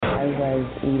was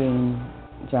eating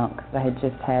junk. I had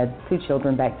just had 2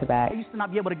 children back to back. I used to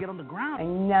not be able to get on the ground. I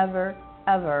never,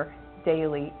 ever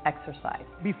daily exercise.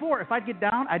 Before, if I'd get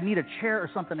down, I'd need a chair or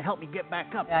something to help me get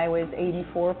back up. I was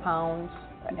 84 pounds,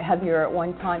 heavier at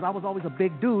one time. I was always a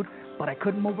big dude, but I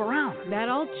couldn't move around. That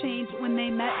all changed when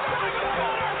they met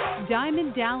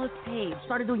Diamond Dallas Page. I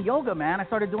started doing yoga, man. I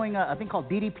started doing a thing called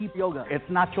DDP yoga. It's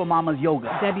not your mama's yoga.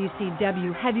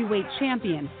 WCW heavyweight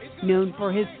champion, known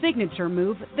for his signature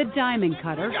move, the Diamond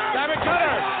Cutter. Diamond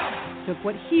Cutter! Took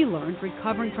what he learned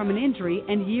recovering from an injury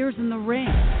and years in the ring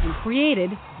and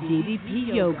created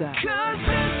DDP Yoga.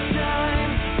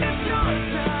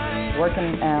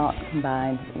 Working out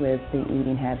combined with the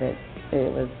eating habits,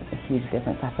 it was a huge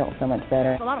difference. I felt so much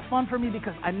better. It's a lot of fun for me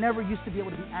because I never used to be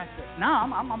able to be active. Now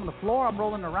I'm on the floor, I'm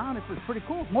rolling around. It's pretty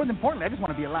cool. More than importantly, I just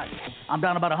want to be alive. I'm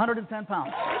down about 110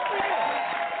 pounds.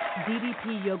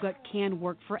 DDP Yoga can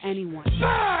work for anyone.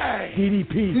 Hey!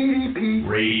 DDP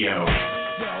Radio.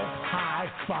 High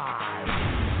five.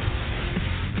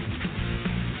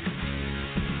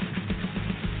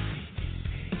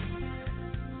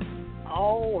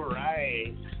 All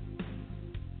right.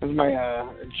 This is my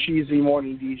cheesy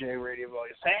morning DJ radio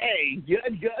voice. Hey,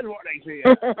 good morning to you.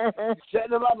 Setting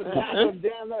them up and tapping them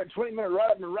down there. 20-minute run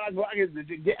up and rock block is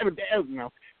damn, you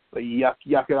know. But yuck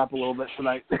it up a little bit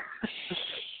tonight.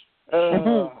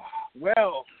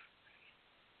 Well,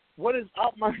 what is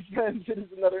up, my friends? It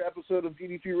is another episode of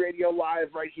DDP Radio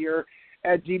Live right here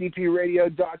at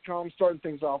DDPRadio.com. Starting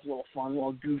things off a little fun, a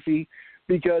little goofy,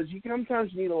 because you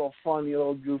sometimes need a little fun, a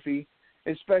little goofy,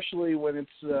 especially when it's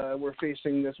we're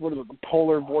facing this, the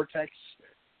polar vortex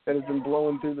that has been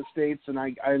blowing through the States, and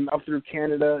I'm up through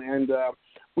Canada, and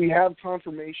we have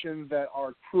confirmation that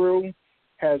our crew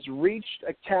has reached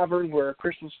a cavern where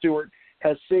Crystal Stewart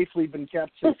has safely been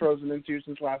kept and frozen into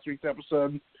since last week's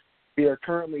episode. We are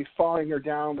currently following her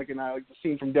down like the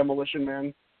scene from Demolition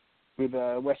Man with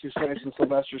Wesley Snipes and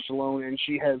Sylvester Stallone, and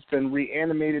she has been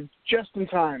reanimated just in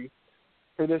time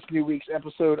for this new week's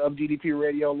episode of DDP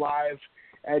Radio Live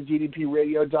at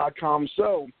DDPRadio.com.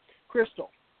 So,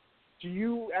 Crystal, do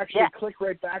you actually click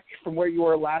right back from where you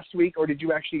were last week, or did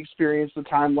you actually experience the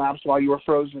time lapse while you were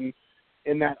frozen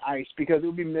in that ice? Because it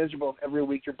would be miserable if every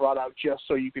week you're brought out just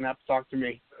so you can have to talk to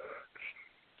me.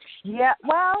 Yeah,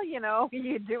 well, you know,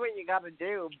 you do what you got to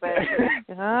do, but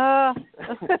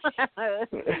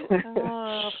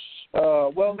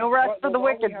well, no rest for the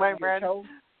wicked, my friend.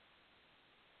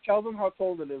 Tell them how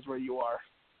cold it is where you are.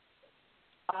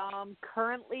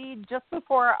 Currently, just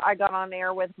before I got on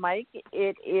air with Mike,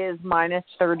 it is minus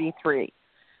 33.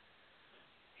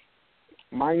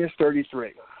 Minus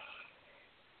 33.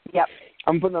 Yep.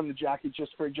 I'm putting on the jacket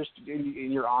just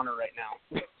in your honor right now.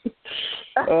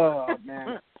 Oh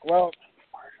man. Well,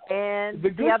 and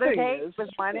the other day it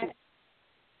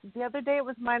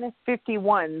was minus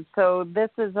 51. So this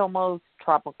is almost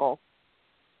tropical.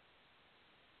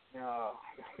 Oh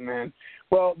man.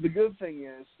 Well, the good thing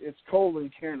is it's cold in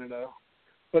Canada,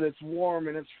 but it's warm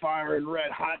and it's fire and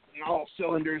red hot and all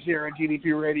cylinders here at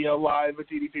DDP Radio Live at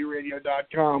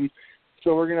DDPRadio.com.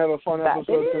 So we're gonna have a fun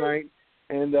episode tonight.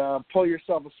 And pull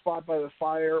yourself a spot by the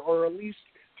fire, or at least,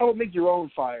 how about make your own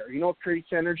fire? You know what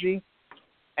creates energy?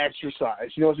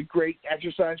 Exercise. You know, it's a great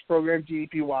exercise program,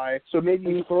 DDPY. So maybe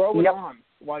you throw it on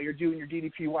while you're doing your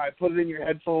DDPY. Put it in your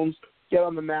headphones, get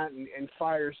on the mat, and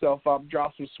fire yourself up.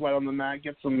 Drop some sweat on the mat.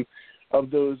 Get some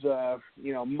of those,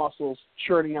 muscles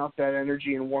churning out that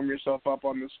energy and warm yourself up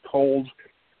on this cold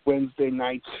Wednesday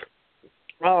night.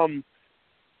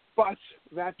 But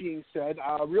that being said,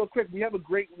 real quick, we have a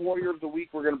great Warrior of the Week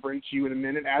we're going to bring to you in a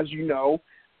minute. As you know,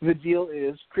 the deal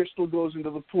is Crystal goes into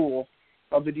the pool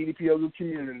of the DDP Yoga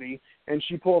community, and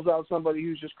she pulls out somebody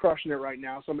who's just crushing it right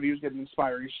now, somebody who's got an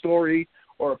inspiring story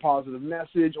or a positive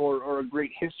message or a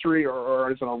great history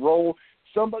or is on a roll,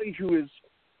 somebody who is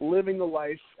living the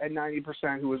life at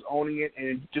 90%, who is owning it,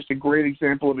 and just a great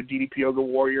example of a DDP Yoga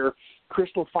warrior.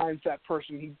 Crystal finds that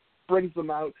person. He brings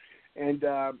them out, and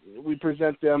we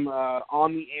present them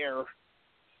on the air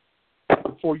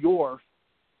for your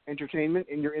entertainment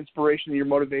and your inspiration and your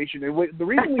motivation. And the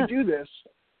reason we do this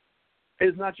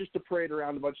is not just to parade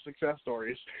around a bunch of success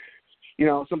stories. You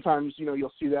know, sometimes,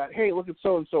 you'll see that, hey, look at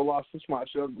so-and-so lost this much.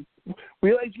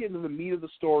 We like to get into the meat of the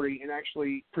story and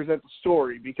actually present the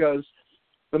story, because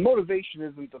the motivation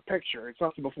isn't the picture. It's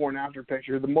not the before and after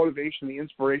picture. The motivation, the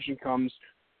inspiration comes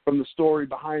from the story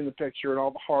behind the picture and all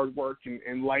the hard work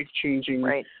and life-changing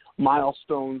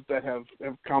milestones that have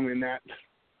come in that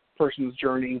person's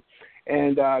journey.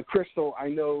 And, Crystal, I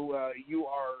know you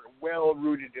are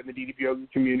well-rooted in the DDP Yoga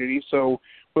community, so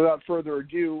without further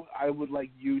ado, I would like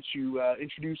you to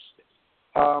introduce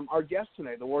our guest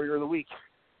tonight, the Warrior of the Week.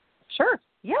 Sure.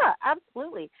 Yeah,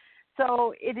 absolutely.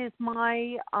 So it is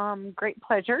my great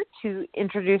pleasure to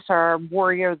introduce our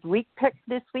Warrior of the Week pick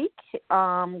this week,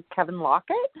 Kevin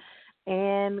Lockett.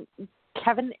 And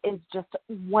Kevin is just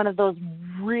one of those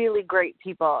really great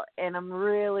people, and I'm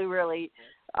really, really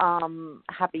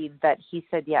happy that he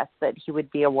said yes, that he would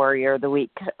be a Warrior of the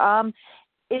Week.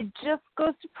 It just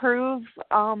goes to prove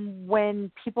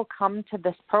when people come to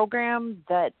this program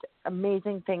that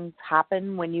amazing things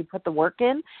happen when you put the work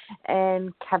in,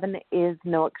 and Kevin is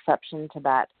no exception to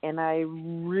that. And I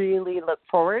really look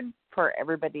forward for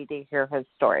everybody to hear his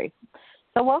story.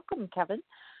 So welcome, Kevin.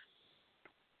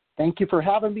 Thank you for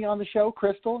having me on the show,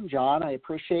 Crystal and John. I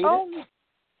appreciate it.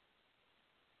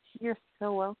 You're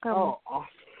so welcome. Oh,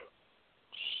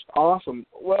 awesome.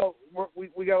 Well,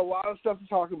 we got a lot of stuff to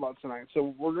talk about tonight,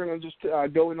 so we're going to just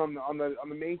go in on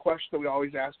the main question that we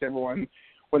always ask everyone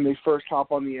when they first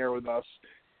hop on the air with us.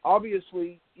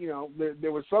 Obviously, you know,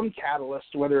 there was some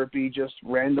catalyst, whether it be just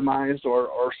randomized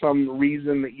or some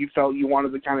reason that you felt you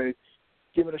wanted to kind of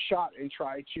give it a shot and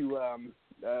try to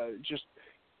just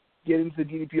get into the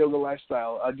DDP yoga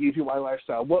lifestyle, DDPY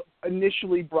lifestyle. What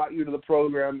initially brought you to the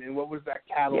program, and what was that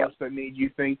catalyst that made you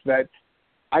think that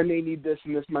I may need this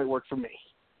and this might work for me?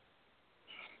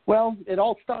 Well, it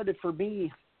all started for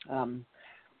me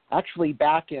actually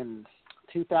back in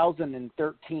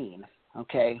 2013,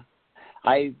 okay?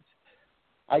 I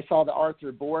saw the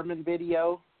Arthur Borman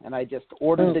video, and I just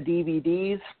ordered the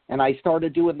DVDs, and I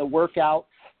started doing the workouts.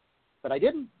 But I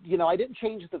didn't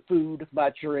change the food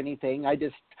much or anything. I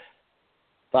just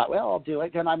thought, well, I'll do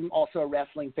it. And I'm also a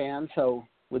wrestling fan, so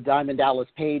with Diamond Dallas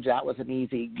Page, that was an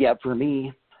easy get for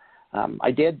me.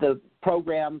 I did the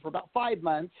program for about 5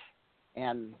 months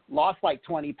and lost like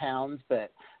 20 pounds,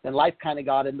 but then life kind of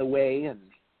got in the way and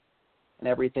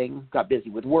everything. Got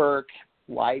busy with work,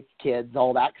 wife, kids,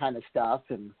 all that kind of stuff.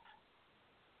 And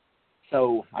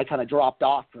so I kind of dropped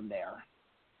off from there.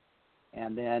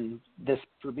 And then this,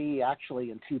 for me,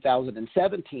 actually in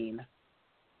 2017,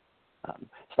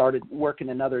 started working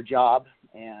another job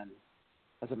and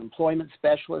as an employment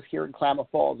specialist here in Klamath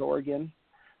Falls, Oregon,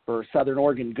 for Southern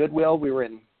Oregon Goodwill. We were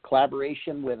in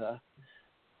collaboration with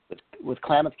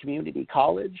Klamath Community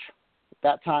College at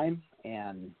that time,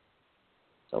 and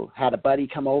so had a buddy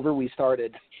come over. We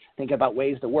started thinking about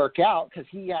ways to work out because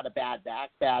he had a bad back,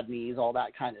 bad knees, all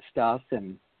that kind of stuff,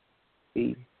 and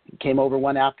he came over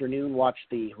one afternoon, watched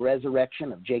the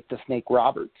resurrection of Jake the Snake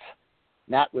Roberts.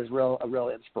 And that was a real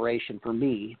inspiration for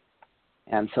me.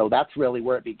 And so that's really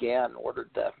where it began. Ordered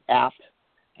the app,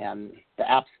 and the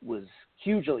app was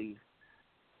hugely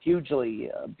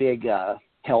big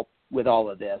help with all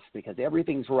of this because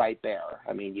everything's right there.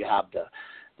 I mean, you have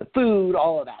the food,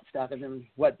 all of that stuff, and then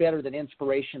what better than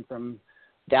inspiration from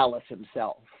Dallas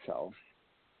himself. So,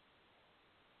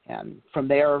 and from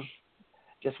there,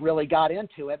 just really got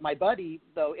into it. My buddy,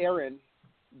 though, Aaron,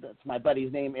 that's my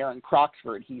buddy's name, Aaron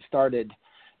Croxford, he started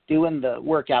doing the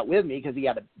workout with me because he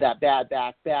had that bad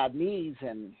back, bad knees,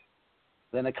 and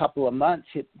then a couple of months,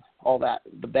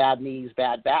 the bad knees,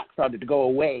 bad back started to go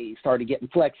away. He started getting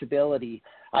flexibility.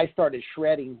 I started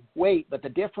shredding weight, but the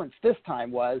difference this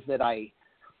time was that I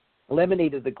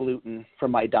eliminated the gluten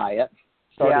from my diet,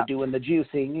 started doing the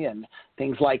juicing and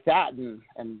things like that,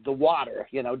 and the water.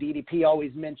 You know, DDP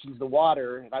always mentions the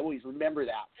water, and I always remember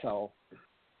that. So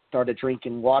started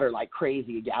drinking water like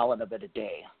crazy, a gallon of it a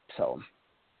day. So.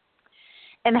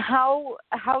 And how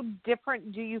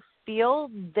different do you feel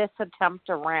this attempt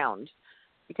around?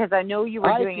 Because I know you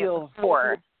were doing it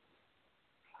before.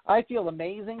 I feel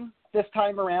amazing this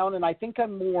time around, and I think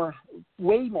I'm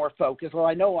way more focused. Well,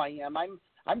 I know I am.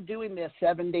 I'm doing this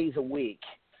 7 days a week.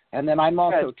 And then I'm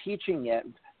also teaching it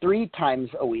 3 times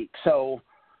a week. So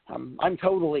I'm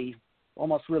totally,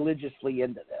 almost religiously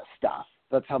into this stuff.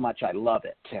 That's how much I love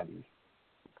it. And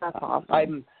that's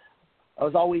awesome. I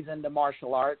was always into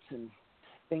martial arts and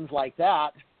things like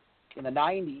that in the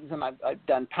 90s, and I've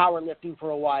done powerlifting for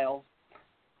a while,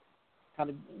 kind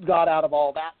of got out of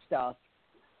all that stuff.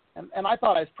 And I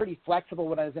thought I was pretty flexible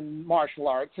when I was in martial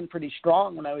arts and pretty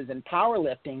strong when I was in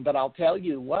powerlifting. But I'll tell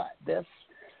you what, this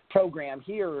program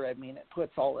here, I mean, it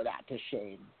puts all of that to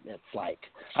shame. It's like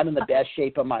I'm in the best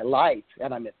shape of my life,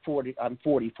 and I'm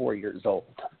 44 years old.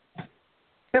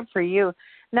 Good for you.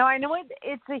 Now, I know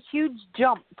it's a huge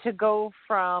jump to go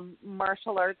from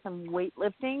martial arts and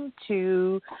weightlifting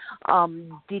to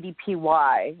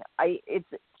DDPY.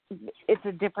 It's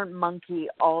a different monkey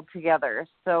altogether.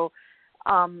 So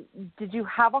did you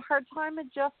have a hard time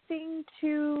adjusting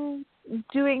to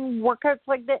doing workouts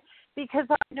like that? Because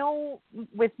I know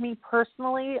with me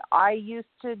personally, I used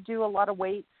to do a lot of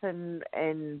weights and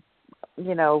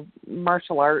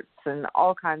martial arts and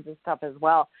all kinds of stuff as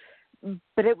well.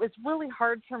 But it was really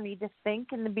hard for me to think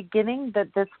in the beginning that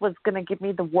this was going to give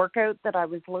me the workout that I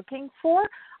was looking for.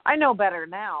 I know better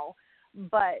now,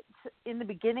 but in the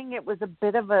beginning it was a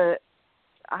bit of a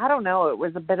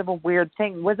weird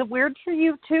thing. Was it weird for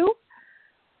you too?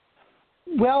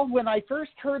 Well, when I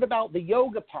first heard about the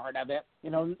yoga part of it,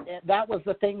 that was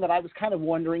the thing that I was kind of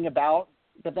wondering about.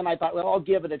 But then I thought, well, I'll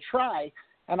give it a try.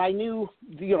 And I knew,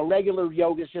 regular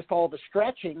yoga is just all the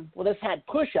stretching. Well, this had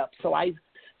push-ups, so I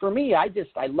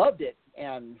loved it.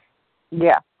 And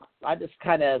yeah, I just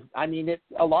kind of,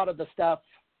 a lot of the stuff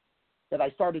that I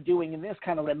started doing in this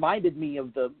kind of reminded me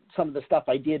of some of the stuff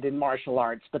I did in martial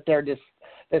arts, but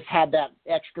this had that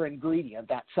extra ingredient,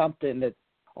 that something that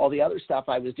all the other stuff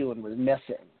I was doing was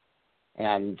missing.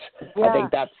 And yeah. I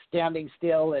think that's standing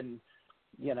still and,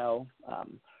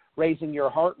 raising your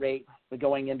heart rate,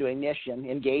 going into ignition,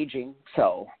 engaging.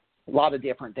 So a lot of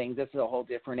different things. This is a whole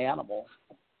different animal.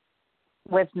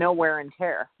 With no wear and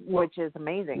tear, which is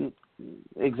amazing.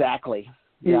 Exactly.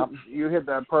 You hit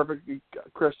that perfect,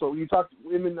 Crystal. You talked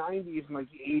in the 90s and the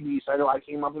 80s. I know I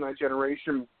came up in that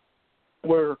generation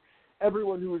where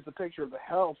everyone who was the picture of the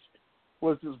health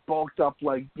was this bulked up,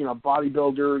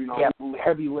 bodybuilder, yep.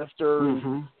 heavy lifter.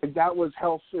 Mm-hmm. That was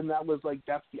health, and that was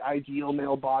that's the ideal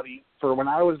male body for when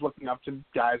I was looking up to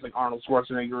guys like Arnold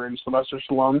Schwarzenegger and Sylvester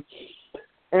Stallone.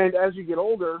 And as you get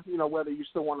older, whether you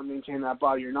still want to maintain that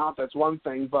body or not, that's one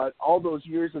thing. But all those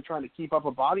years of trying to keep up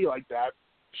a body like that,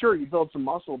 sure, you build some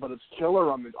muscle, but it's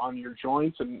killer on your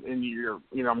joints and your,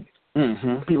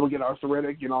 mm-hmm. people get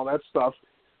arthritic and all that stuff.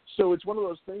 So it's one of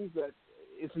those things that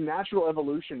it's a natural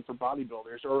evolution for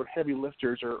bodybuilders or heavy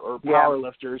lifters or power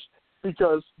lifters,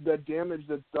 because the damage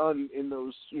that's done in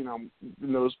those, in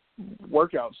those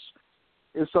workouts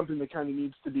is something that kind of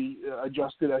needs to be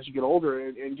adjusted as you get older.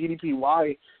 And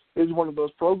DDPY is one of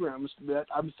those programs that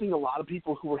I'm seeing a lot of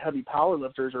people who are heavy power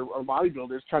lifters or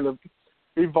bodybuilders kind of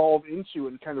evolve into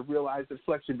and kind of realize that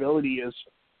flexibility is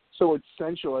so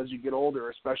essential as you get older,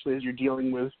 especially as you're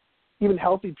dealing with even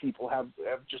healthy people have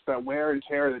just that wear and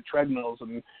tear that treadmills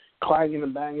and clanging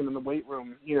and banging in the weight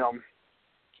room,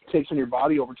 takes on your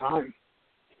body over time.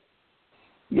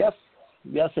 Yes,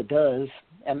 it does.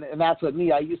 And that's what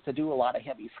me, I used to do a lot of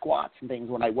heavy squats and things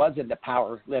when I was into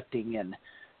powerlifting. And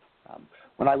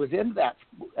when I was into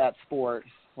that sport,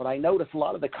 what I noticed, a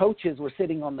lot of the coaches were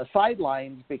sitting on the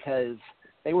sidelines because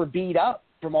they were beat up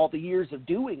from all the years of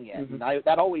doing it. Mm-hmm. And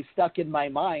that always stuck in my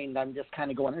mind. I'm just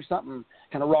kind of going, there's something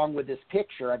kind of wrong with this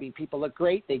picture. People look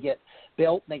great. They get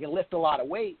built and they can lift a lot of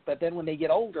weight. But then when they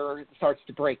get older, it starts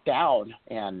to break down.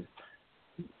 And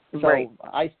so right.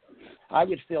 I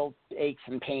would feel aches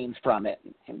and pains from it.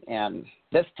 And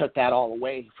this took that all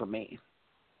away from me.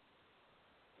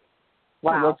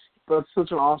 Wow. That's such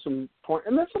an awesome point.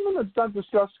 And that's something that's not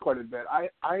discussed quite a bit.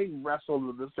 I wrestled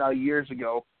with this guy years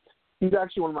ago. He's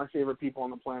actually one of my favorite people on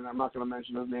the planet. I'm not going to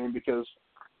mention his name because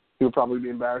he would probably be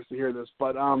embarrassed to hear this.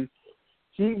 But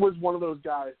he was one of those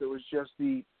guys that was just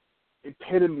the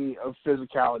epitome of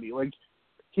physicality.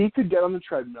 He could get on the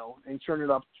treadmill and turn it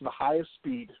up to the highest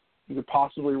speed he could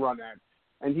possibly run at,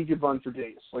 and he could run for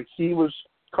days. He was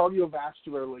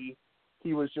cardiovascularly,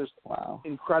 he was just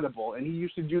incredible. And he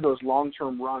used to do those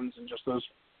long-term runs and just those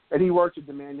 – and he worked a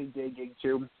demanding day gig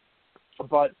too.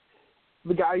 But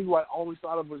the guy who I always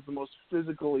thought of was the most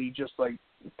physically just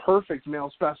perfect male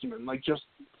specimen, just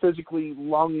physically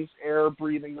lungs, air,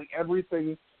 breathing,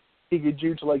 everything he could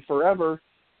do to forever,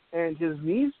 and his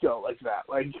knees go like that.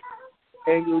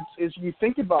 And it's you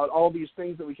think about all these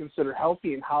things that we consider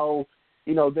healthy and how,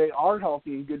 they are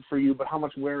healthy and good for you, but how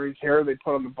much wear and tear they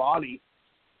put on the body.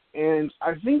 And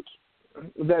I think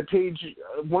that Paige,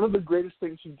 one of the greatest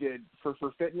things he did for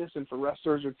fitness and for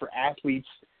wrestlers and for athletes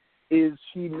is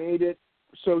he made it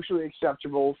socially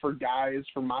acceptable for guys,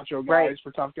 for macho guys, right.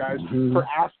 for tough guys, mm-hmm. for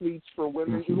athletes, for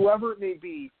women, mm-hmm. whoever it may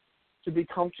be, to be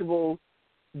comfortable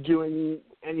doing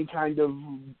any kind of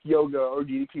yoga or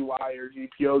DDPY or DDP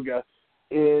yoga.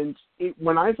 And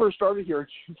when I first started here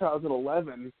in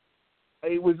 2011,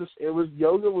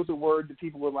 yoga was a word that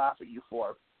people would laugh at you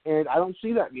for. And I don't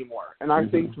see that anymore. And I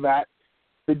mm-hmm. think that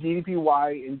the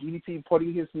DDPY and DDP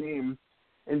putting his name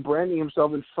and branding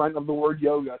himself in front of the word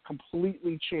yoga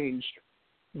completely changed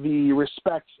the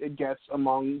respect it gets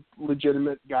among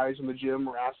legitimate guys in the gym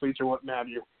or athletes or what have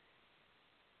you.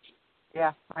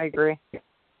 Yeah, I agree.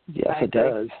 Yes, it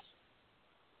does.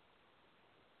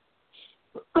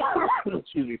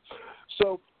 Excuse me.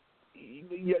 So,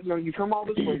 you come all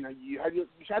this way now. You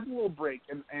had a little break,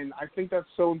 and I think that's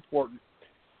so important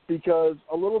because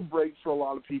a little break for a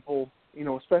lot of people,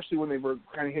 especially when they were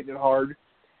kind of hitting it hard,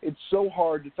 it's so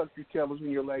hard to tuck your tail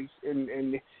between your legs,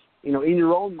 and you know, in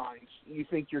your own mind, you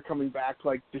think you're coming back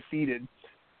like defeated.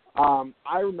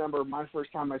 I remember my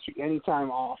first time I took any time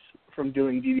off from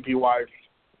doing DDPY.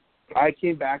 I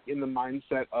came back in the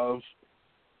mindset of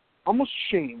almost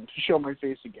shame to show my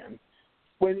face again.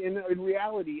 When in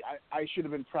reality, I should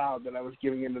have been proud that I was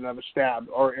giving it another stab,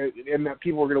 and that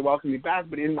people were going to welcome me back.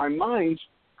 But in my mind,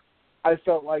 I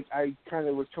felt like I kind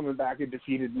of was coming back a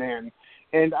defeated man.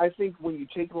 And I think when you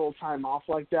take a little time off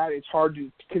like that, it's hard to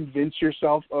convince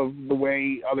yourself of the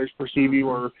way others perceive you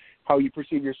or how you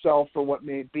perceive yourself or what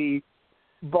may it be.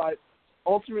 But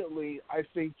ultimately, I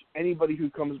think anybody who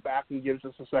comes back and gives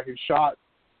us a second shot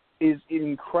is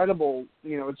incredible.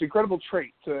 You know, it's an incredible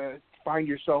trait to find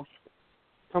yourself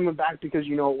coming back because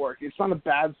you know it worked. It's not a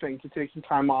bad thing to take some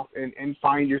time off and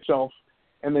find yourself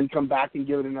and then come back and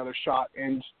give it another shot.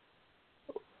 And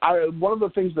one of the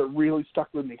things that really stuck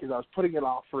with me, because I was putting it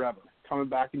off forever, coming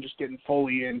back and just getting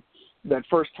fully in that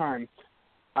first time,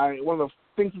 one of the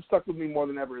things that stuck with me more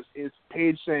than ever is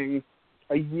Paige saying,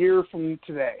 a year from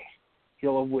today,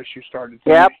 you'll have wished you started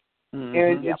today. Yep. Mm-hmm.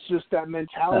 And it's just that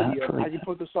mentality of, I can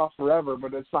put this off forever,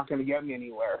 but it's not going to get me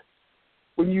anywhere.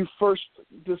 When you first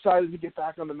decided to get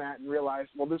back on the mat and realize,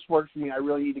 well, this worked for me, I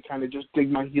really need to kind of just dig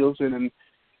my heels in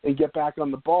and get back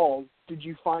on the ball, did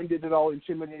you find it at all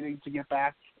intimidating to get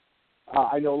back?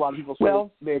 I know a lot of people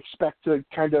say they expect to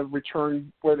kind of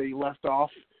return where they left off,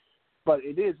 but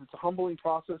it's a humbling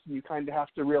process, and you kind of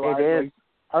have to realize, like,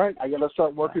 all right, I got to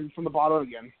start working from the bottom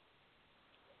again.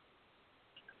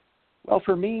 Well,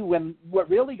 for me, what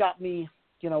really got me,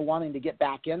 wanting to get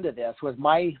back into this was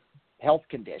my health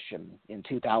condition in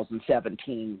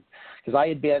 2017, because I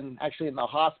had been actually in the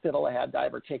hospital. I had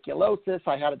diverticulosis.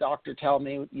 I had a doctor tell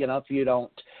me, if you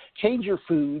don't change your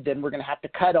food, then we're going to have to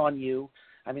cut on you.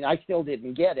 I mean, I still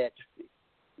didn't get it.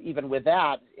 Even with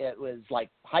that, it was like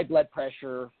high blood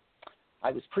pressure.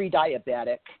 I was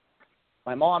pre-diabetic.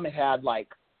 My mom had like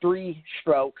 3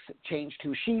 strokes, changed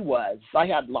who she was. I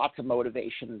had lots of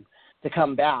motivation to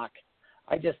come back.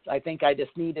 I think I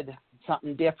just needed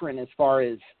something different as far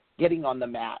as getting on the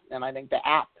mat. And I think the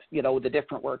app, the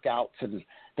different workouts and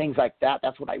things like that,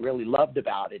 that's what I really loved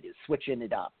about it, is switching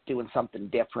it up, doing something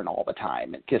different all the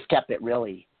time. It just kept it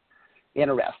really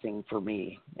interesting for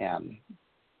me. And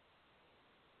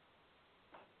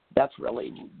that's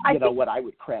really, what I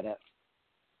would credit.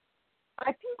 I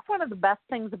think one of the best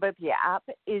things about the app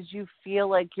is you feel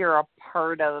like you're a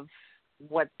part of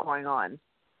what's going on.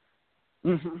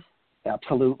 Mm-hmm.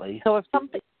 Absolutely. So if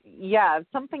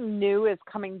something new is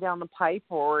coming down the pipe,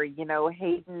 or,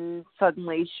 Hayden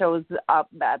suddenly shows up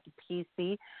at the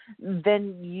PC,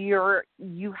 then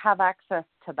you have access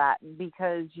to that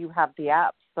because you have the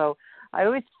app. So I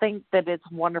always think that it's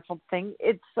a wonderful thing.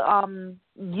 It's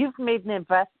you've made an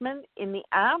investment in the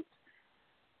app,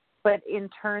 but in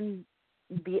turn,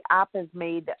 the app has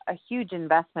made a huge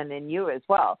investment in you as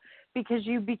well, because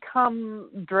you become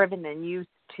driven and used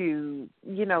to,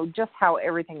 just how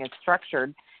everything is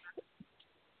structured.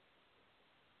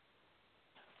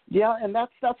 Yeah, and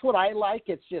that's what I like.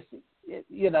 It's just,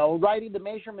 writing the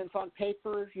measurements on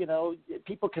paper,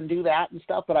 people can do that and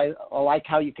stuff, but I like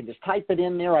how you can just type it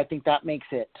in there. I think that makes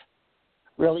it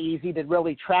really easy to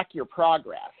really track your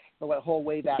progress. The whole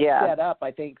way that's set up,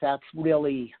 I think that's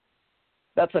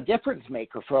a difference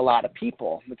maker for a lot of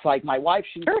people. It's like my wife,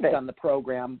 she's done the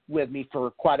program with me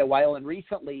for quite a while, and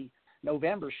recently,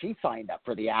 November, she signed up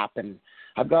for the app, and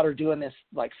I've got her doing this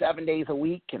like 7 days a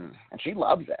week, and she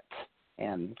loves it,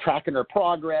 and tracking her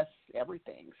progress,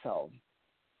 everything. So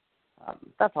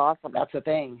that's awesome. That's the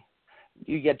thing.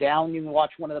 You get down, you can watch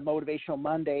one of the Motivational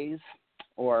Mondays,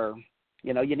 or,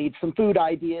 you need some food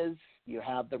ideas. You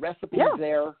have the recipes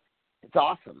there. It's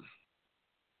awesome.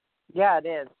 Yeah, it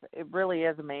is. It really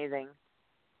is amazing.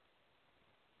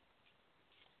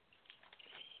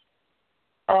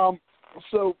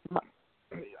 So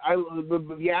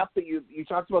the app that you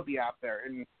talked about, the app there,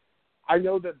 and I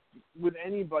know that with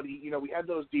anybody, we had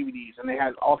those DVDs and they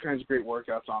had all kinds of great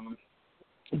workouts on them.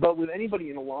 But with anybody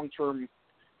in a long-term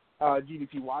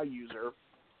DDPY user,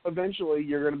 eventually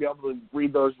you're going to be able to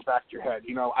read those in the back of your head.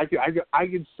 I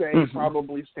could say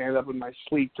probably stand up in my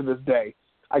sleep to this day.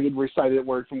 I could recite it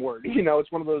word from word.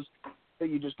 It's one of those that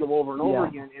you just go over and over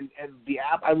again. And the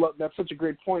app, I love. That's such a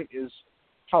great point, is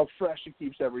how fresh it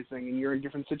keeps everything. And you're in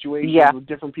different situations with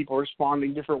different people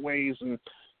responding different ways, and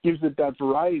gives it that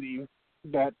variety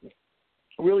that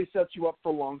really sets you up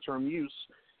for long-term use.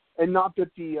 And not that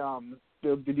the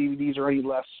DVDs are any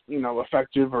less,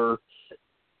 effective or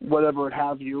whatever it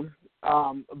have you.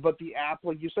 But the app,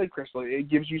 like you said, Crystal, it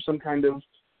gives you some kind of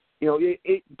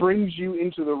it brings you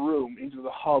into the room, into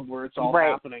the hub where it's all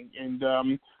happening.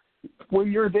 And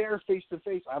when you're there face to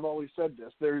face, I've always said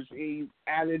this, there's a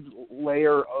added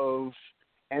layer of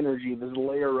energy. There's a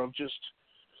layer of just,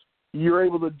 you're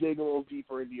able to dig a little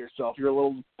deeper into yourself. You're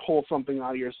able to pull something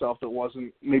out of yourself that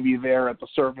wasn't maybe there at the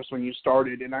surface when you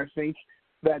started. And I think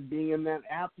that being in that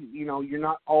app, you're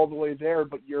not all the way there,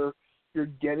 but you're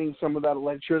getting some of that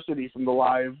electricity from the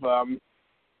live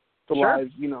live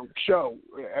show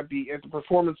at the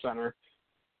performance center,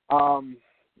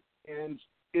 and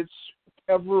it's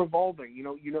ever evolving.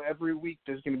 Every week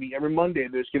every Monday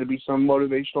there's going to be some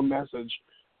motivational message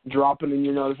dropping in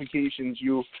your notifications.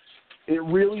 It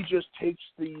really just takes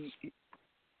the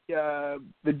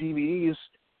DVDs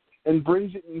and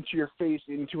brings it into your face,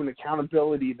 into an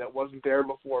accountability that wasn't there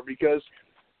before, because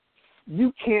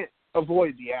you can't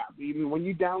avoid the app. Even when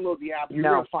you download the app, you're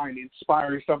going to find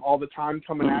inspiring stuff all the time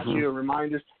coming at you,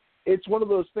 reminders. It's one of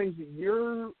those things that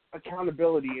your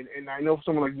accountability, and I know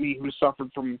someone like me who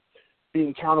suffered from being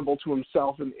accountable to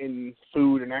himself in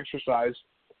food and exercise,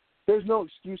 there's no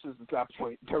excuses at that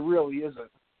point. There really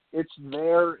isn't. It's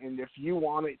there, and if you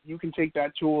want it, you can take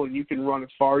that tool and you can run as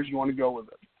far as you want to go with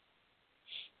it.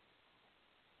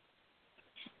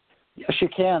 Yes, you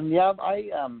can. Yeah,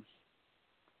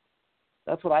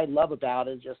 that's what I love about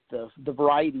it, just the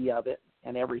variety of it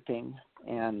and everything.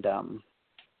 And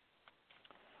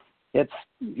it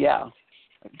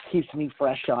keeps me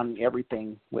fresh on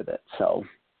everything with it. So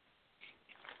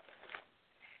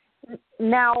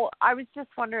now, I was just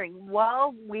wondering,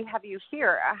 while we have you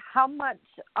here, how much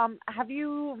have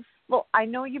you? Well, I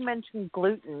know you mentioned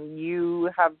gluten. You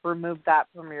have removed that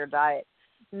from your diet.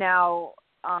 Now,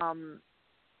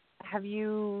 have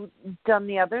you done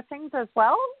the other things as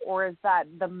well, or is that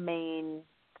the main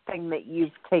thing that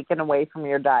you've taken away from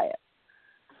your diet?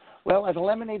 Well, I've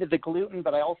eliminated the gluten,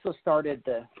 but I also started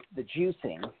the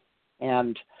juicing.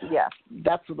 And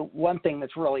that's the one thing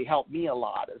that's really helped me a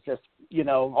lot is just,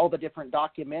 all the different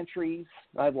documentaries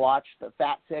I've watched, the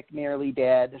Fat, Sick, Nearly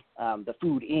Dead, the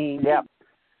Food Inc.,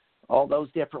 all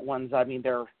those different ones. I mean,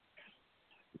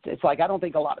 it's like I don't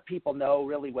think a lot of people know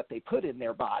really what they put in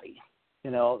their body.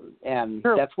 And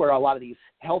that's where a lot of these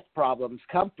health problems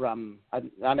come from.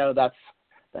 I know that's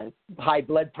the high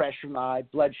blood pressure, high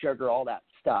blood sugar, all that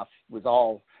stuff was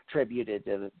all attributed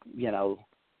to,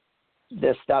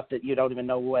 this stuff that you don't even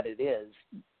know what it is,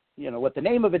 what the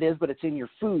name of it is, but it's in your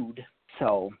food.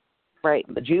 So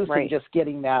the juicing, just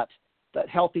getting that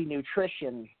healthy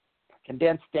nutrition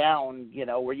condensed down,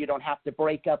 where you don't have to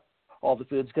break up all the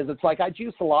foods. Because it's like I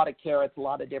juice a lot of carrots, a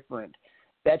lot of different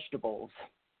vegetables.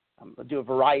 I do a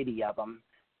variety of them,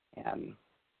 and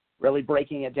really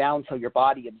breaking it down so your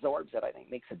body absorbs it, I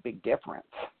think, makes a big difference.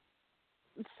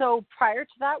 So prior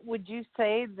to that, would you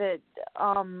say that,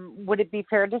 would it be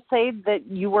fair to say that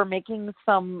you were making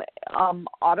some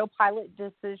autopilot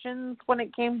decisions when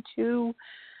it came to,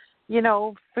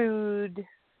 food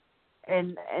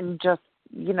and just,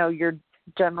 your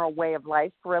general way of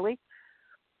life, really?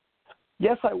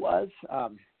 Yes, I was.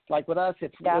 Like with us,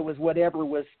 it was whatever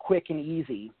was quick and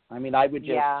easy. I mean, I would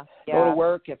just go to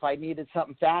work. If I needed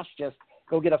something fast, just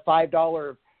go get a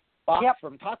 $5 box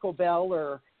from Taco Bell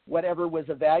or whatever was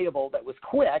available that was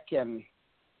quick. And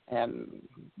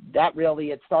that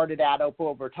really, it started to add up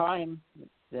over time.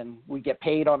 Then we get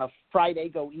paid on a Friday,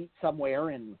 go eat somewhere,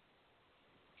 and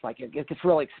it's like it gets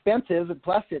really expensive. And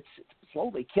plus, it's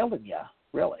slowly killing you,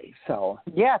 really. So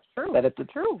true. But it's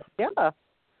true. Yeah.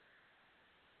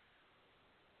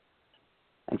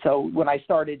 And so when I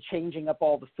started changing up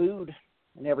all the food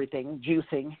and everything,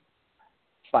 juicing,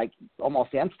 it's like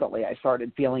almost instantly I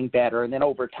started feeling better. And then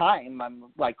over time,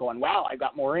 I'm like going, wow, I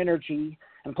got more energy.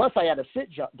 And plus I had a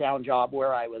sit-down job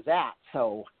where I was at.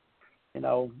 So,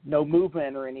 no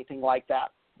movement or anything like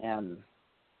that. And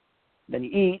then you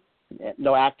eat,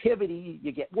 no activity,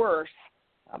 you get worse.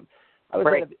 I was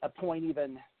at a point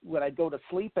even when I'd go to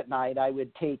sleep at night, I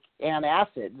would take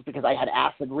antacids because I had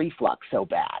acid reflux so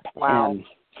bad. Wow. And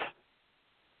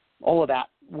all of that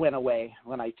went away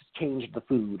when I changed the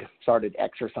food, started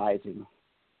exercising,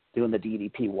 doing the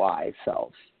DDPY.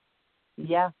 So,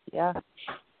 that's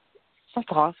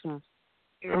awesome.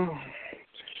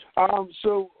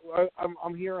 So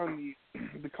I'm here on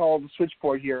the call, the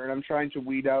switchboard here, and I'm trying to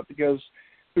weed out because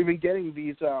we've been getting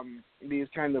these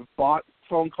kind of bot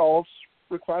phone calls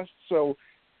requests. So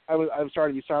I was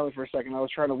sorry to be silent for a second. I was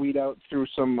trying to weed out through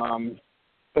some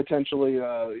potentially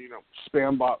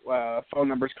spam bot phone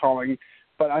numbers calling,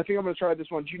 but I think I'm going to try this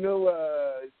one. Do you know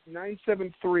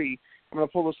 973? I'm going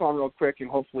to pull this on real quick, and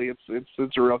hopefully it's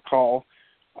a real call.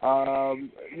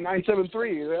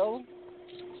 973, you know?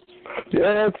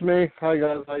 Yeah, it's me. Hi,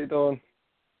 guys. How you doing?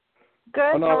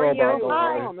 Good. How are you?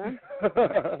 Hi, man.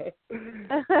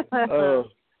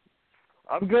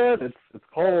 I'm good. It's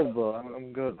cold, but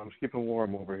I'm good. I'm just keeping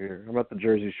warm over here. I'm at the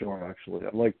Jersey Shore, actually.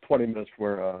 I'm like 20 minutes from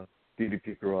where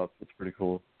DDP grew up. It's pretty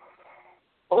cool.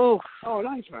 Oh,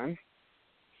 nice, man.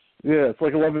 Yeah, it's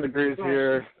like 11 degrees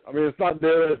here. I mean, it's not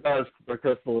nearly as bad as where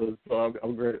Crystal is, so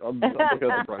I'm great. I'm looking at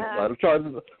the bright side. I'm trying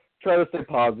to stay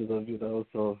positive, you know.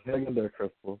 So hang in there,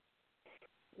 Crystal.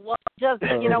 Well, just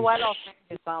you know what? I'll send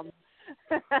you some.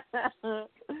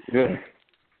 Yeah.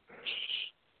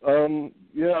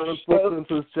 Yeah, I was listening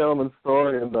to this gentleman's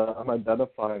story, and I'm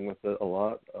identifying with it a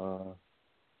lot.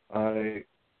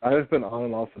 I've been on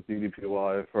and off with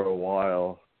DDPY for a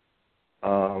while.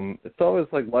 It's always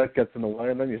like life gets in the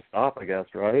way, and then you stop, I guess,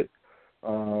 right?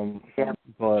 Yeah.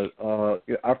 But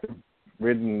after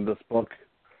reading this book,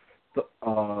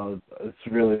 it's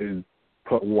really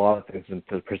put a lot of things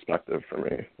into perspective for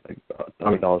me. Like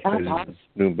Tommy Dallas Page's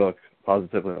new book,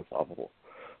 Positively Unstoppable.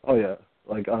 Oh yeah,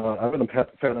 like I've been a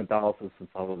fan of Dallas since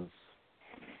I was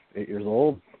 8 years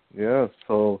old. Yeah,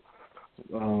 so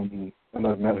and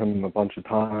I've met him a bunch of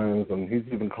times, and he's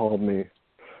even called me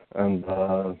and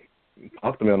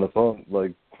talked to me on the phone.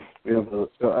 Like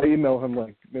I email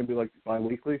him maybe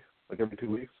bi-weekly, like every 2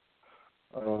 weeks.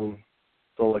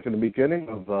 So like in the beginning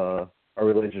of our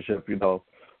relationship, you know,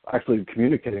 actually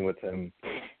communicating with him,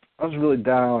 I was really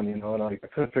down, you know, and I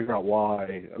couldn't figure out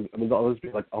why. I would always be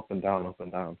like up and down.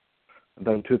 And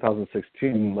then in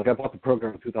 2016, like I bought the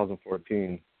program in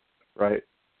 2014, right?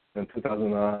 In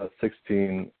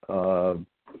 2016, I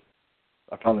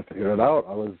finally figured it out.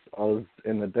 I was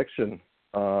in addiction.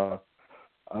 I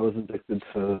was addicted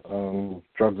to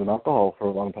drugs and alcohol for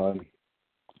a long time,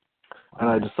 and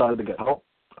I decided to get help.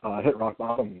 I hit rock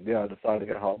bottom. Yeah, I decided to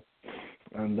get help.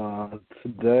 And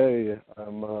today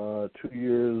I'm 2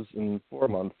 years and 4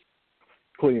 months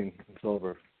clean and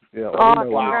sober. Yeah.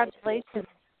 Congratulations.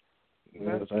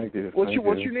 Yeah, thank you. What's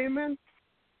your name, man?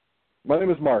 My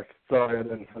name is Mark. Sorry, I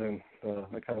didn't. I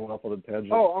kind of went off on a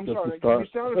tangent. Oh, I'm sorry. You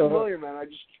sounded familiar, man.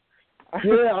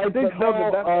 Yeah, I did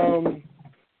call.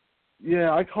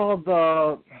 Yeah, I called.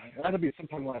 It had to be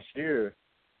sometime last year.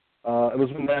 It was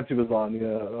when Nancy was on.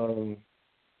 Yeah.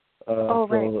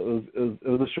 Right. So it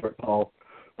was a short call.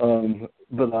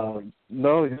 But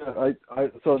no, yeah.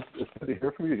 So it's good to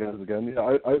hear from you guys again.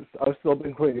 Yeah, I've still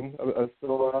been clean. I'm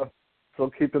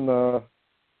still keeping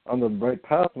on the right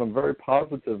path, and I'm very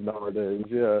positive nowadays.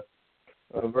 Yeah.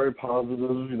 I'm very positive,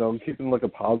 you know, keeping like a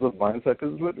positive mindset,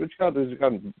 because what you got to do is you got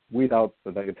to weed out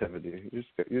the negativity. You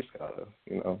just got to,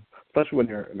 you know, especially when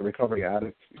you're a recovering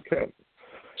addict, you can't.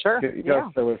 Sure. You got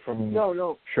to stay away from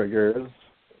triggers.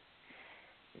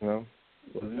 You know.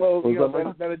 Well, you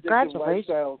know, that addictive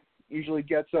lifestyle usually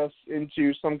gets us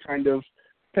into some kind of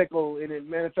pickle, and it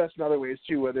manifests in other ways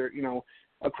too. Whether, you know,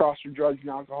 across from drugs and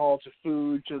alcohol to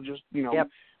food to just, you know. Yep.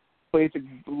 Basic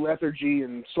lethargy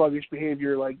and sluggish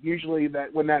behavior. Like usually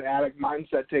that when that addict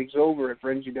mindset takes over, it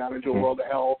brings you down into a world of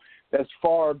hell that's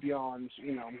far beyond,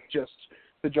 you know, just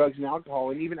the drugs and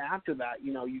alcohol. And even after that,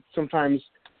 you know, you sometimes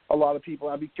a lot of people,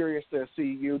 I'd be curious to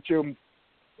see you too,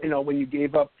 you know, when you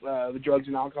gave up the drugs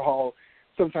and alcohol,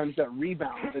 sometimes that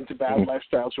rebounds into bad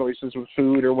lifestyle choices with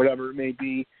food or whatever it may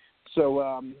be.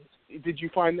 So did you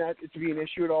find that to be an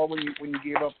issue at all when you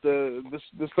gave up the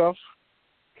stuff?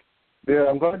 Yeah,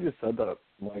 I'm glad you said that,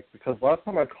 Mike, because last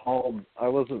time I called, I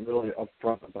wasn't really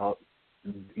upfront about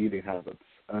eating habits,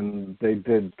 and they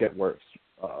did get worse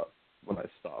when I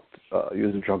stopped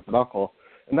using drugs and alcohol.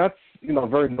 And that's, you know,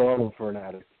 very normal for an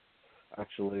addict,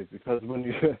 actually, because when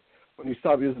you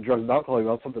stop using drugs and alcohol, you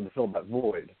want something to fill that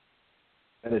void,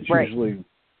 and it's usually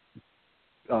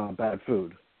bad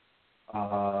food.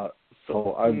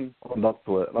 So I've owned up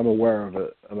to it, and I'm aware of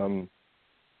it, and I'm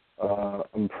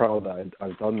proud that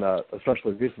I've done that,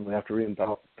 especially recently after reading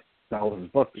Dallas's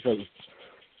book, because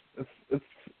it's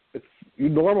you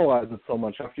normalize it so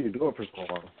much after you do it for so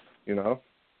long, you know.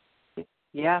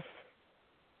 Yeah.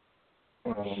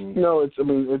 No,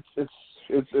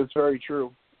 it's very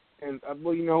true, and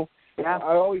well, you know,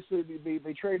 I always say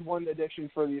they trade one addiction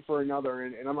for another,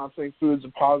 and I'm not saying food's a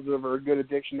positive or a good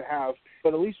addiction to have,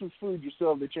 but at least with food you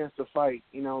still have the chance to fight.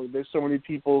 You know, there's so many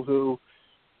people who,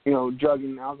 you know, drug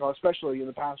and alcohol, especially in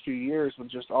the past few years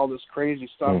with just all this crazy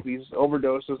stuff, these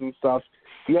overdoses and stuff,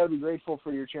 you got to be grateful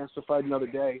for your chance to fight another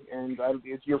day. And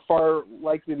you're far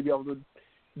likely to be able to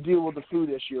deal with the food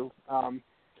issue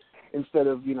instead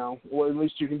of, you know, well, at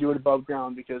least you can do it above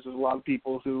ground, because there's a lot of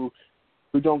people who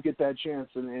don't get that chance.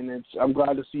 And I'm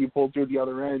glad to see you pull through the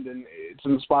other end. And it's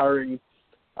an inspiring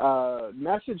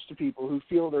message to people who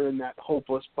feel they're in that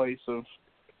hopeless place of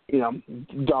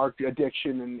dark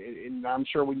addiction, and I'm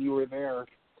sure when you were there,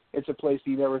 it's a place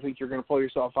that you never think you're going to pull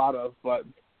yourself out of. But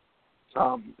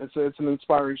it's an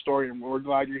inspiring story, and we're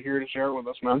glad you're here to share it with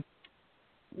us, man.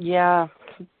 Yeah.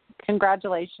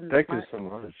 Congratulations. Thank Mark. you so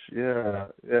much. Yeah.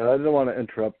 I didn't want to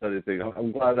interrupt anything.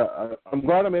 I'm glad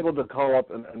I'm able to call up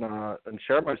and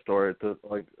share my story to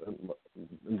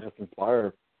and just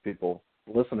inspire people,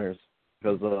 listeners,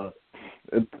 because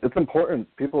it's important.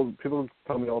 People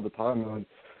tell me all the time, and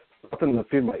it's nothing to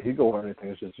feed my ego or anything.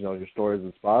 It's just your story is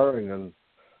inspiring,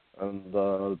 and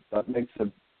that makes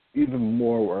it even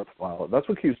more worthwhile. That's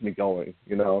what keeps me going.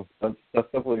 That's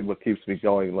definitely what keeps me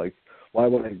going. Like, why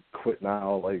would I quit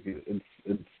now? Like,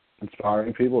 it's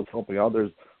inspiring people. It's helping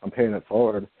others. I'm paying it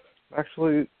forward. I'm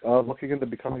actually looking into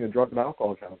becoming a drug and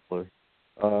alcohol counselor.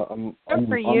 I'm on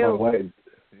my way.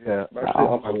 Yeah, I'm actually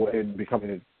on my way to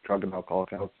becoming a drug and alcohol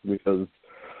counselor because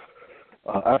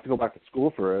I have to go back to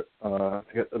school for it. I have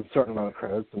to get a certain amount of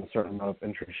credits and a certain amount of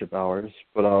internship hours.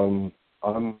 But I'm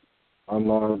in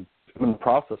the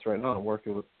process right now. I'm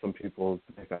working with some people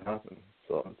to make that happen.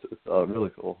 So it's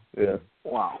really cool. Yeah.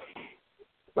 Wow.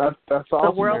 That's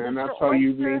awesome, man. And that's how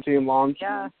you maintain long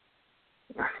term.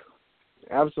 Yeah.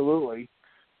 Absolutely.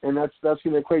 And that's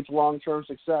going to equate to long-term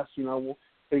success.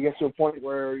 It gets to a point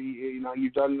where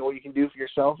you've done what you can do for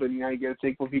yourself, and you got to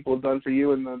take what people have done for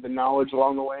you and the knowledge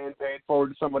along the way and pay it forward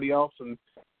to somebody else. And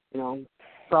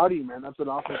proud of you, man. That's an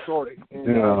awesome story. And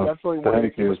definitely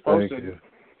thank you. Thank you.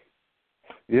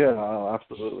 Yeah,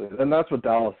 absolutely. And that's what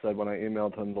Dallas said when I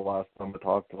emailed him the last time I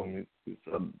talked to him. He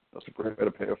said, that's a great way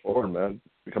to pay it forward, man.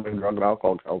 Becoming a drug and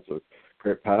alcohol counselor,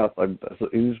 great path.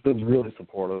 He's been really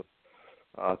supportive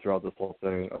throughout this whole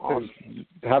thing. Awesome.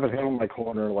 Having him in my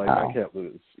corner, I can't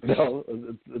lose.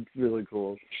 It's really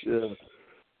cool. Yeah,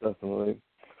 definitely.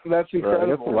 That's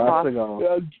incredible. I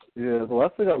guess the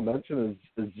last thing I'll mention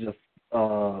is just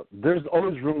there's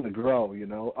always room to grow.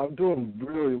 I'm doing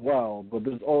really well, but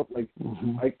there's always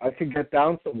I could get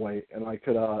down some weight and I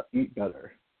could eat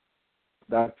better.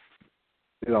 That's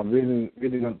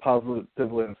reading on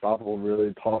Positively Unstoppable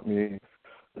really taught me.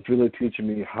 It's really teaching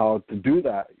me how to do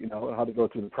that. How to go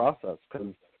through the process,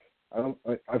 because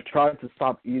I've tried to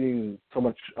stop eating so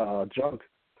much junk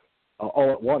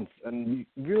all at once, and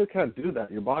you really can't do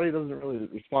that. Your body doesn't really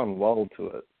respond well to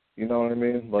it. You know what I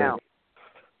mean?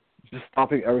 Just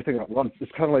stopping everything at once.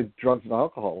 It's kind of like drugs and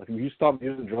alcohol. Like, if you stop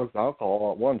using drugs and alcohol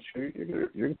all at once,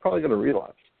 you're probably going to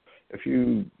relapse. If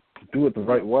you do it the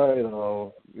right way,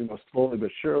 though, slowly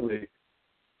but surely,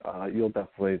 you'll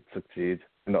definitely succeed.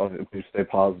 If you stay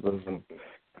positive and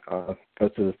go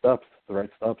through the right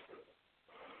steps.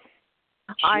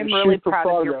 I'm really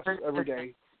proud of your every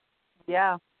day.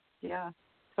 Yeah.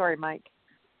 Sorry, Mike.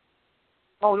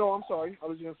 Oh no, I'm sorry. I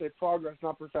was going to say progress,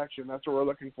 not perfection. That's what we're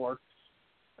looking for.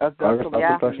 Progress,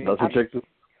 not perfection.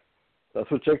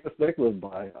 That's what Jake the Snake lived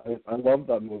by. I love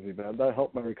that movie, man. That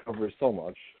helped my recovery so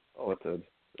much. Oh, it did.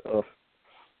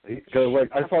 Because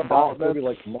I saw Dallas maybe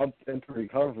a month into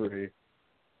recovery.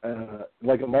 A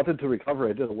month into recovery,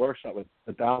 I did a workshop with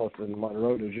Dallas in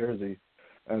Monroe, New Jersey,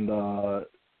 and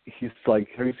he's like,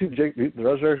 "Have you seen the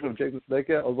Resurrection of Jake the Snake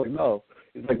yet?" I was like, "No."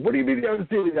 He's like, "What do you mean you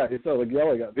haven't seen it yet?" He started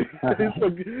yelling at me. he's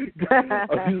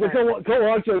like, "Go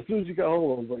watch it as soon as you get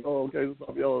home." I was like, "Oh, okay,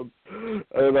 stop yelling."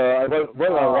 And I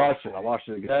went and I watched it. I watched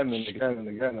it again and again and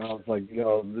again, and I was like,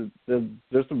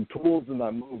 there's some tools in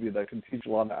that movie that can teach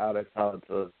a lot of addicts how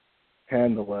to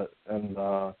handle it, and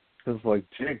because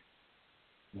Jake.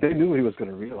 They knew he was going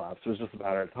to relapse. It was just a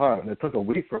matter of time, and it took a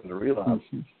week for him to relapse.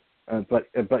 But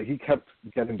he kept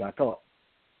getting back up.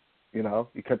 He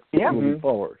kept moving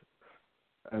forward,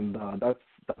 and that's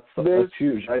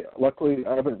huge. Luckily,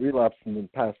 I haven't relapsed in the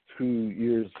past 2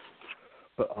 years,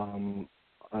 but I'm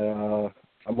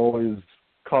always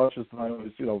cautious, and I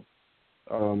always do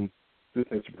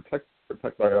things to protect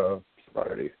my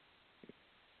sobriety.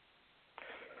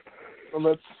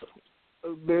 Well,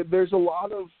 there's a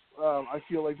lot of. I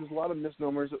feel like there's a lot of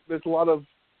misnomers. There's a lot of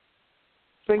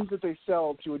things that they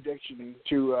sell to addiction,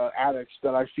 to addicts,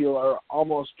 that I feel are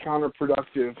almost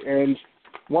counterproductive. And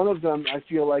one of them, I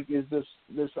feel like, is this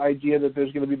idea that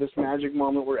there's going to be this magic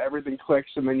moment where everything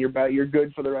clicks and then you're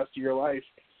good for the rest of your life.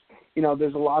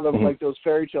 There's a lot of those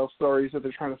fairy tale stories that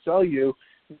they're trying to sell you.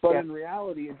 But in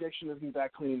reality, addiction isn't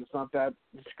that clean. It's not that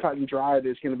cut and dry.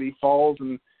 There's going to be falls.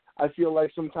 And I feel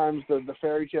like sometimes the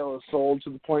fairy tale is sold to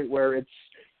the point where it's,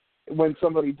 when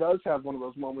somebody does have one of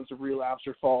those moments of relapse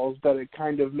or falls, that it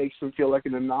kind of makes them feel like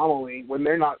an anomaly when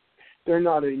they're not an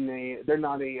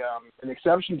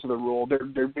exception to the rule.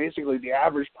 They're basically the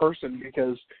average person,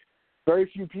 because very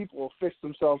few people will fix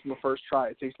themselves in the first try.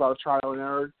 It takes a lot of trial and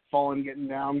error, falling, getting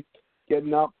down,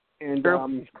 getting up, And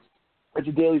it's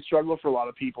a daily struggle for a lot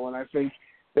of people, and I think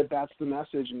that that's the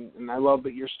message, and I love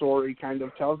that your story kind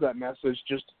of tells that message,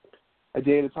 just a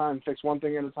day at a time, fix one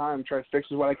thing at a time, try to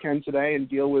fix what I can today and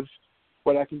deal with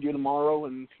what I can do tomorrow,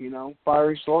 and,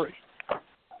 fiery story.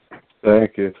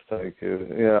 Thank you.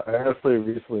 Yeah, I actually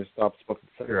recently stopped smoking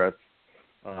cigarettes.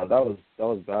 That was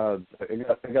bad.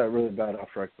 It got really bad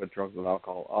after I quit drugs and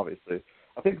alcohol, obviously.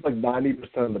 I think like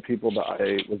 90% of the people that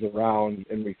I was around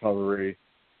in recovery,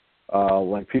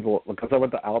 because I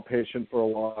went to outpatient for a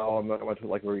while, and then I went to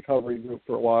like a recovery group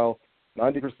for a while,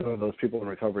 90% of those people in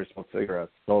recovery smoked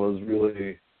cigarettes. So it was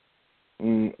really,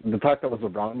 the fact that I was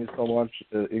around me so much,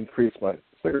 it increased my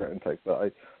cigarette intake.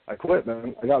 But I quit,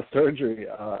 man. I got surgery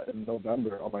in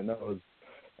November on my nose,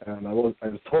 and I was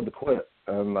told to quit,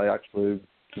 and I actually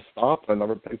just stopped. I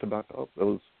never picked it back up. It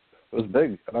was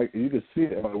big, and you could see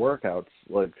it in my workouts.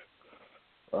 Like,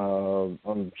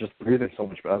 I'm just breathing so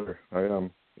much better. I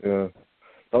am. Yeah,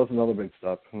 that was another big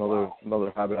step. Another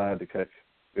habit I had to kick.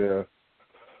 Yeah.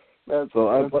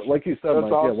 Like you said,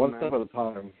 Mike, awesome, one man. step at a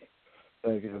time.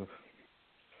 Thank you.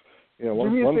 Yeah, Do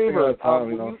one me a thing favor. at a time.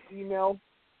 Do me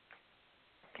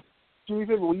a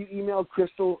favor. Will you email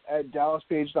Crystal at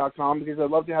DallasPage.com, because I'd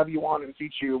love to have you on and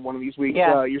feature you one of these weeks.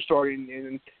 Yeah. Your story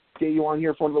and get you on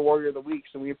here for one of the Warrior of the Weeks,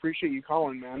 and we appreciate you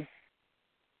calling, man.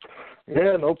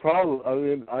 Yeah, no problem. I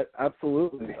mean,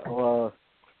 absolutely.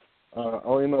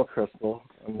 I'll email Crystal,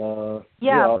 and I'll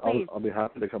be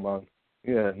happy to come on.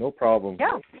 Yeah, no problem.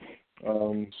 Yeah.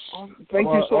 Thank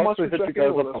you so much for hit you checking guys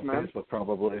in with up us, on man. Facebook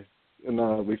probably,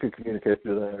 and we could communicate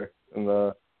through there, and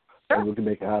we can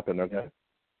make it happen. Okay.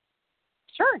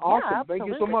 Sure. Awesome. Yeah, absolutely.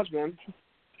 Thank you so much, man.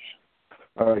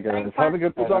 All right, guys. Thanks, Have a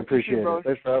good day. We'll I talk to you appreciate soon, brother. it.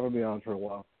 Thanks for having me on for a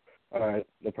while. All right,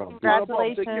 no problem.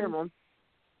 Congratulations. Take care, man.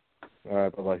 All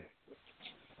right, bye-bye.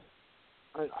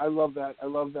 I love that. I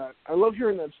love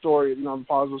hearing that story, the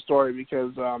positive story,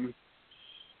 because,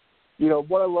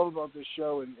 what I love about this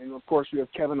show, and of course we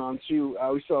have Kevin on too.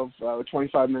 We still have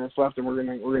 25 minutes left, and we're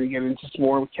gonna get into some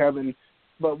more with Kevin.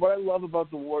 But what I love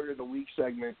about the Warrior of the Week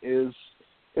segment is,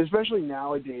 especially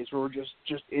nowadays, where we're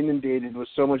just inundated with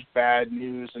so much bad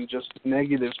news and just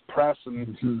negative press,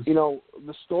 and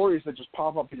the stories that just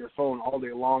pop up in your phone all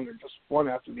day long are just one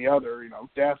after the other.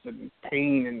 Death and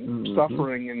pain and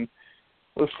suffering, and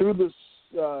through this,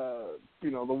 the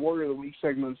Warrior of the Week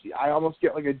segments, I almost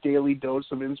get like a daily dose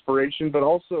of inspiration, but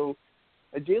also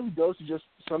a daily dose of just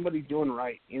somebody doing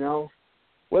right,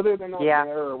 whether they're not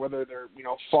there or whether they're,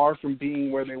 far from being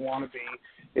where they want to be.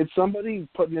 It's somebody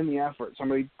putting in the effort,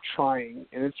 somebody trying,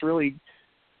 and it's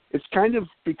kind of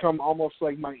become almost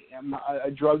like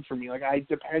a drug for me. Like, I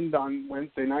depend on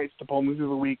Wednesday nights to pull me through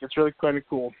the week. It's really kind of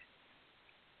cool.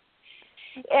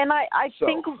 And I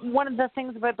think one of the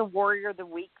things about the Warrior of the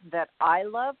Week that I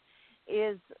love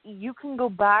is you can go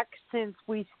back since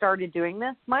we started doing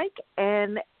this, Mike,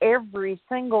 and every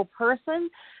single person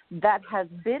that has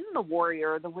been the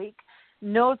Warrior of the Week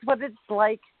knows what it's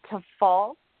like to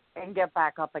fall and get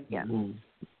back up again. Mm-hmm.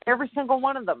 Every single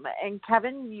one of them. And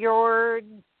Kevin, you're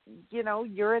in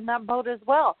that boat as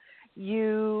well.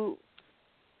 You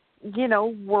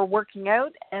were working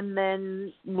out, and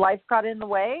then life got in the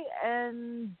way,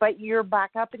 but you're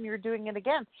back up and you're doing it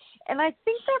again. And I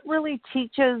think that really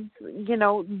teaches,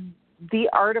 the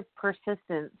art of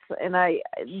persistence. And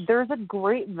there's a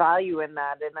great value in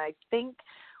that. And I think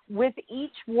with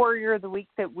each Warrior of the Week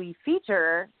that we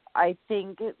feature, I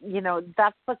think,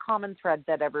 that's the common thread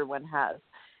that everyone has.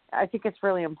 I think it's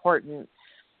really important.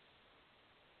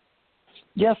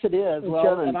 Yes, it is.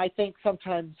 Well, and I think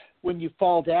sometimes when you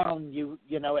fall down,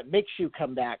 it makes you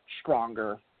come back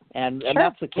stronger. And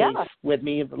that's the case with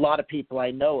me. A lot of people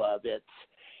I know of, it's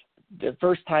the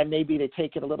first time maybe they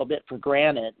take it a little bit for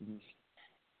granted.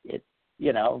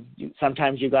 And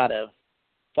sometimes you got to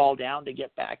fall down to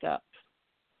get back up,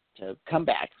 to come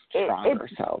back stronger.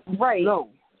 Right. No.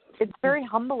 It's very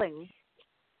humbling.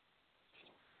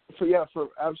 For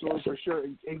absolutely, for sure.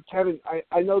 And Kevin,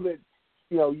 I know that,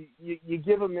 you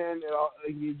give a man,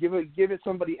 you give it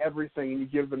somebody everything, and you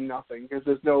give them nothing, because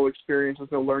there's no experience,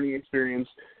 there's no learning experience.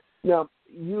 Now,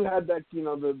 you had that,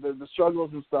 the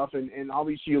struggles and stuff, and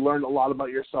obviously you learned a lot about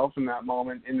yourself in that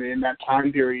moment, in that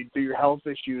time period, through your health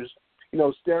issues,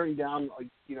 staring down,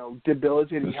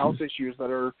 debilitating health issues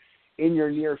that are in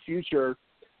your near future.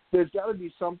 There's got to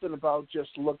be something about just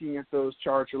looking at those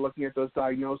charts or looking at those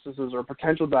diagnoses or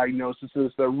potential diagnoses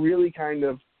that really kind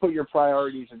of put your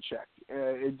priorities in check.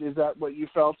 Is that what you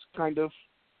felt, kind of?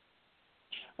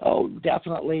 Oh,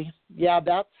 definitely. Yeah,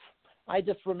 I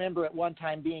just remember at one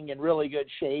time being in really good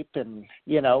shape and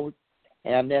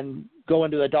then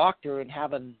going to a doctor and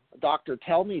having doctor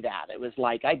tell me that. It was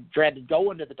like I dreaded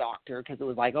going to the doctor because it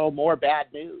was like, oh, more bad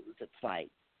news. It's like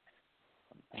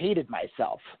I hated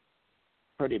myself,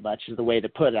 pretty much is the way to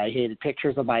put it. I hated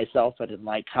pictures of myself. I didn't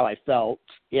like how I felt,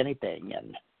 anything.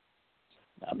 And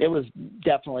it was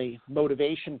definitely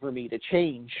motivation for me to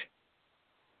change.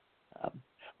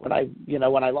 When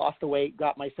I lost the weight,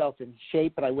 got myself in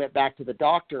shape, and I went back to the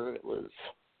doctor,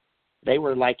 they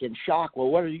were like in shock.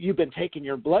 Well, you've been taking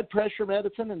your blood pressure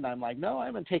medicine? And I'm like, no, I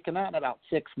haven't taken that in about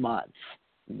 6 months.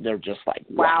 They're just like,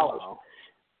 wow.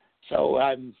 So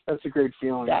that's a great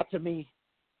feeling. That to me,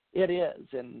 it is,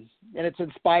 and it's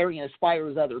inspiring. It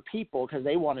inspires other people because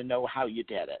they want to know how you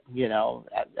did it. You know,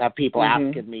 have people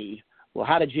asking me, well,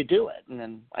 how did you do it? And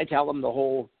then I tell them the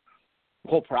whole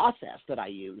process that I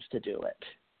use to do it.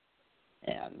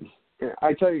 And yeah,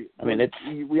 I tell you, I mean,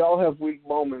 we all have weak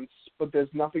moments, but there's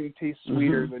nothing tastes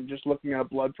sweeter than just looking at a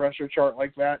blood pressure chart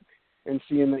like that and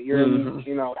seeing that you're in,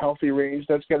 healthy range.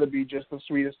 That's got to be just the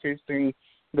sweetest tasting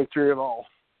victory of all.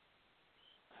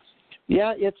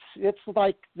 Yeah, it's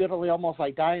like literally almost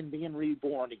like dying and being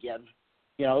reborn again.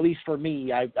 You know, at least for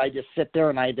me, I just sit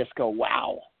there and I just go,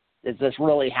 wow, is this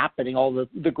really happening? All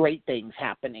the great things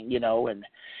happening, and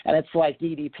it's like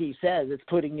DDP says, it's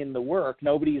putting in the work.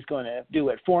 Nobody's going to do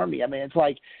it for me. I mean, it's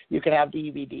like you can have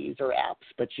DVDs or apps,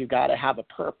 but you got to have a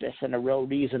purpose and a real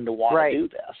reason to want to do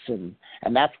this.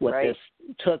 And that's what this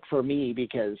took for me,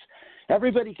 because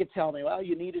everybody could tell me, well,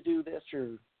 you need to do this or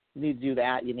you need to do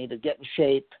that. You need to get in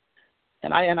shape.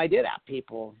 And I did have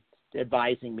people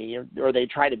advising me, or they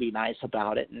try to be nice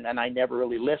about it, and I never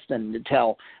really listened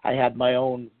until I had my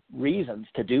own reasons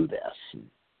to do this.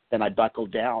 Then I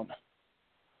buckled down.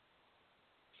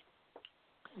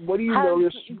 What do you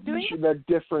notice that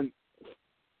different?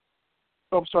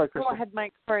 Oh, sorry, Kristen. Go ahead,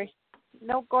 Mike. Sorry.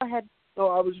 No, go ahead. No,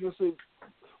 I was going to say,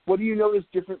 what do you notice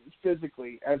different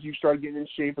physically as you start getting in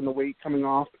shape and the weight coming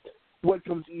off? What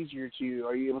comes easier to you?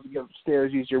 Are you able to get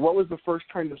upstairs easier? What was the first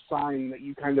kind of sign that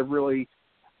you kind of really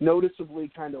noticeably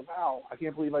kind of, wow, I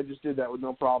can't believe I just did that with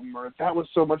no problem, or that was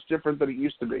so much different than it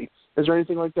used to be? Is there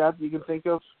anything like that you can think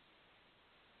of?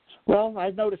 Well,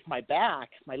 I noticed my back.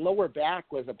 My lower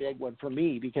back was a big one for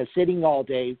me, because sitting all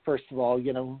day, first of all,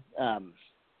 where I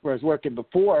was working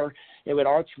before, it would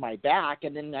arch my back,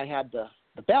 and then I had the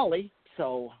belly,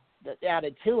 so that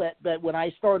added to it. But when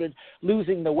I started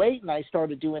losing the weight and I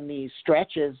started doing these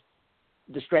stretches,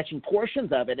 the stretching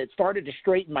portions of it, it started to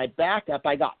straighten my back up.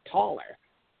 I got taller,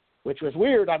 which was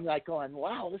weird. I'm like going,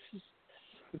 wow,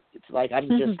 it's like I'm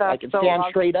just, I can stand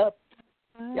straight up.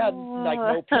 Yeah, like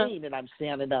no pain, and I'm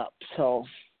standing up. So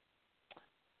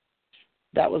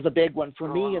that was a big one for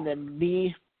me. And then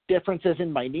knee differences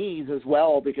in my knees as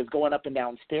well, because going up and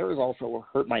down stairs also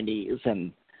hurt my knees.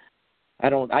 And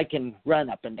I can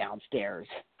run up and down stairs.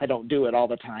 I don't do it all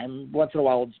the time. Once in a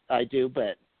while I do,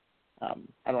 but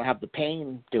I don't have the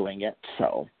pain doing it.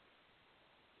 So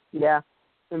yeah.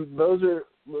 And those are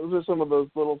some of those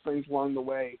little things along the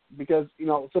way, because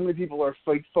so many people are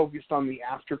focused on the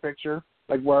after picture,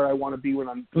 like where I want to be when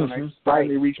I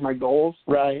finally reach my goals.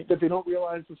 Right. That they don't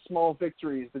realize the small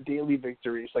victories, the daily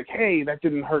victories, like, hey, that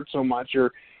didn't hurt so much,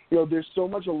 or there's so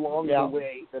much along the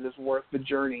way that is worth the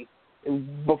journey,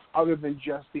 other than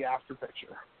just the after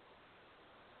picture.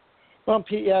 Well,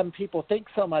 people think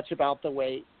so much about the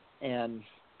weight, and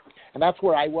that's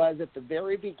where I was at the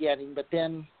very beginning, but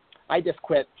then I just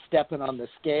quit stepping on the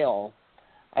scale.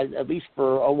 At least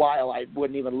for a while, I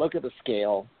wouldn't even look at the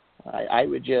scale. I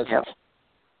would just,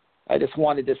 I just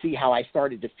wanted to see how I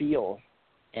started to feel.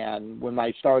 And when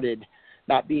I started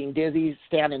not being dizzy,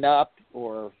 standing up,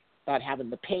 or not having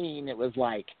the pain, it was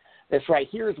like, this right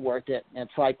here is worth it. And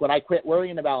it's like when I quit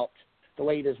worrying about the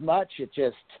weight as much,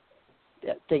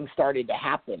 things started to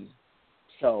happen.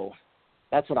 So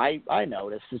that's what I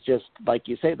noticed, is just, like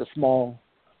you say, the small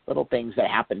little things that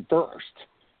happen first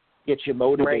get you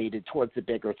motivated towards the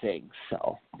bigger things.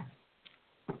 So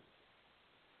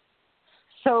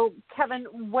Kevin,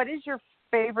 what is your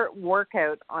favorite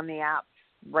workout on the app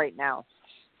right now?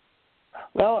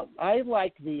 Well, I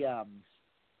like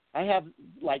I have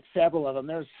like several of them.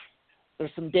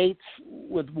 There's some dates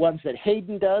with ones that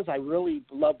Hayden does. I really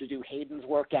love to do Hayden's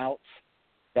workouts.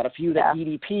 Got a few that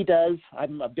DDP does.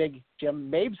 I'm a big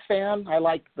Jim Mabes fan. I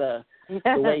like the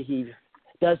way he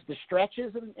does the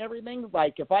stretches and everything.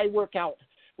 Like if I work out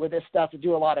with this stuff and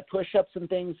do a lot of push-ups and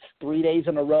things 3 days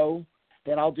in a row,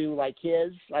 then I'll do like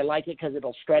his. I like it because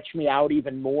it'll stretch me out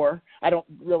even more. I don't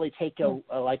really take a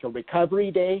recovery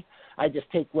day. I just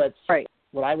take what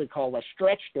I would call a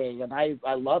stretch day, and I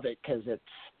love it because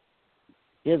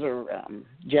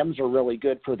Jim's are really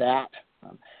good for that.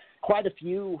 Quite a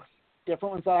few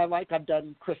different ones that I like. I've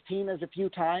done Christina's a few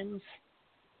times.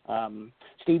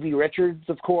 Stevie Richards,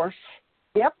 of course.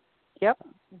 Yep.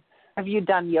 Have you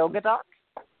done Yoga Docs?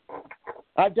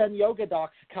 I've done Yoga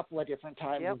Docs a couple of different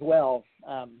times as well.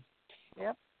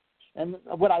 Yep. And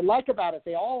what I like about it,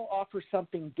 they all offer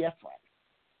something different.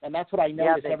 And that's what I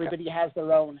noticed. Everybody has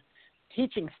their own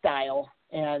teaching style.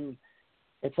 And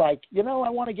it's like, I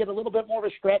want to get a little bit more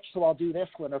of a stretch, so I'll do this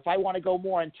one. Or if I want to go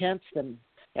more intense, then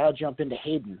I'll jump into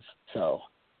Hayden's. So.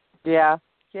 Yeah.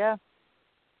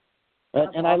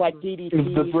 And I like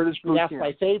DDP. The British boot That's camp.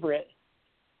 my favorite.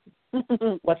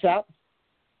 What's that?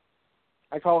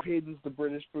 I call Hayden's the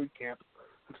British boot camp.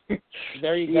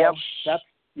 There you go.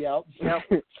 Yep.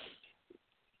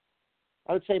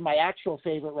 I would say my actual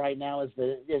favorite right now is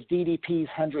DDP's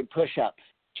 100 push-up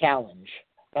challenge.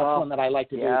 That's one that I like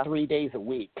to do 3 days a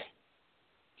week.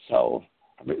 So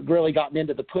I've really gotten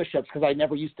into the push-ups because I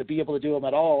never used to be able to do them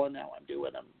at all, and now I'm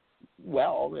doing them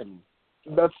well. And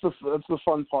that's the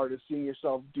fun part, is seeing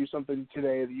yourself do something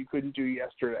today that you couldn't do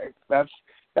yesterday. That's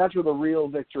where the real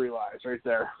victory lies, right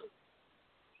there.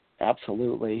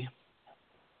 Absolutely.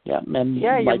 Yeah, and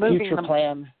you're my future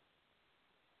plan.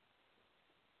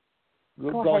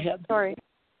 Go ahead. Sorry.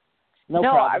 No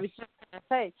problem. I was just going to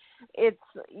say,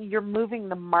 you're moving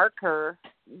the marker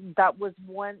that was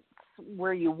once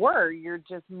where you were. You're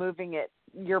just moving it.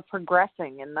 You're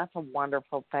progressing, and that's a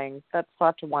wonderful thing. That's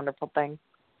such a wonderful thing.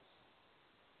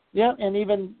 Yeah, and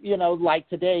even, like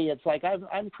today, it's like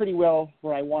I'm pretty well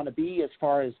where I want to be as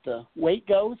far as the weight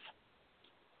goes.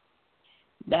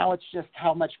 Now it's just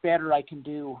how much better I can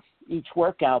do each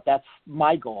workout. That's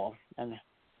my goal. And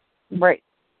right.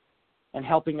 And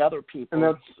helping other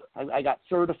people. And I got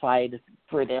certified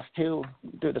for this too,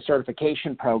 through the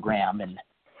certification program, and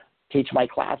teach my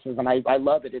classes, and I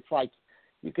love it. It's like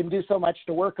you can do so much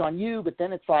to work on you, but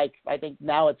then it's like I think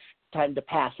now it's time to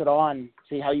pass it on,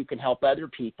 see how you can help other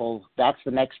people. That's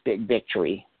the next big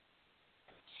victory.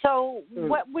 So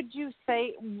what would you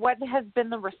say, what has been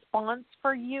the response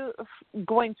for you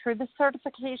going through the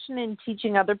certification and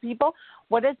teaching other people?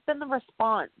 What has been the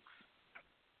response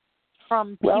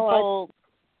from people?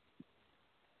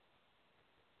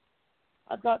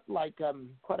 I've got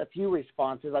quite a few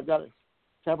responses. I've got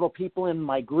several people in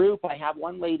my group. I have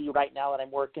one lady right now that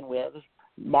I'm working with,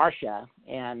 Marcia,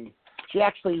 and she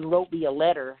actually wrote me a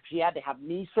letter. She had to have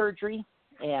knee surgery.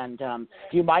 And do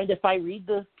you mind if I read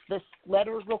this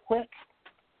letter real quick?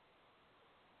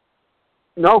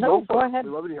 No, go ahead.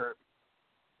 We'd love to hear it.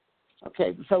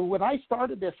 Okay, so when I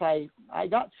started this, I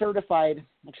got certified.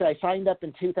 Actually, I signed up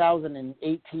in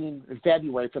 2018,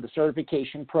 February, for the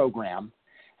certification program.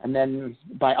 And then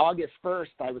by August 1st,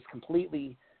 I was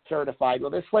completely certified. Well,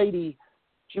 this lady,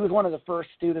 she was one of the first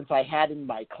students I had in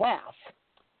my class.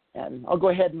 And I'll go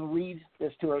ahead and read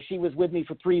this to her. She was with me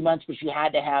for 3 months, but she had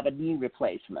to have a knee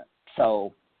replacement.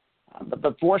 So but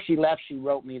before she left, she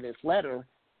wrote me this letter.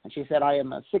 And she said, I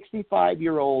am a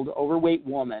 65-year-old overweight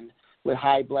woman with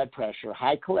high blood pressure,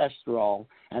 high cholesterol,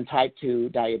 and type 2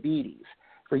 diabetes.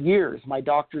 For years, my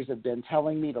doctors have been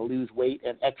telling me to lose weight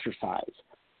and exercise,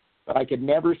 but I could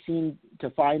never seem to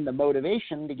find the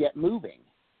motivation to get moving.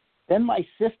 Then my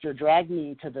sister dragged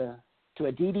me to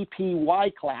a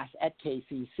DDPY class at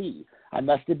KCC. I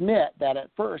must admit that at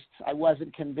first I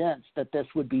wasn't convinced that this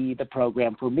would be the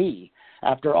program for me.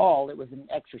 After all, it was an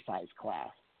exercise class.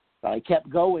 But I kept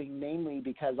going mainly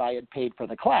because I had paid for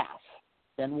the class.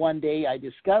 Then one day I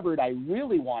discovered I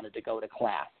really wanted to go to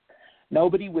class.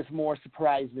 Nobody was more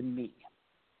surprised than me.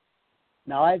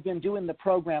 Now, I've been doing the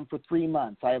program for 3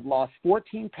 months. I have lost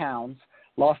 14 pounds,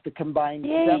 lost a combined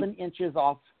 7 inches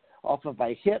off of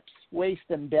my hips, waist,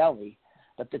 and belly.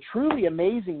 But the truly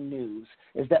amazing news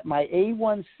is that my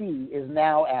A1C is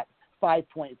now at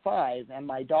 5.5, and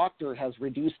my doctor has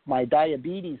reduced my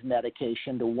diabetes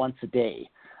medication to once a day.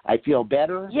 I feel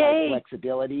better. Yay. My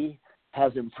flexibility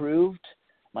has improved.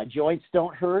 My joints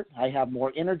don't hurt. I have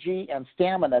more energy and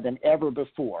stamina than ever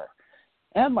before.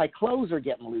 And my clothes are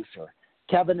getting looser.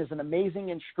 Kevin is an amazing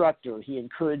instructor. He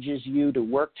encourages you to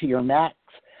work to your max,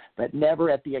 but never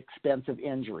at the expense of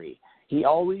injury. He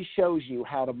always shows you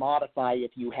how to modify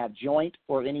if you have joint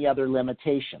or any other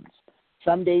limitations.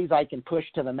 Some days I can push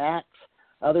to the max.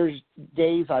 Other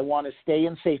days I want to stay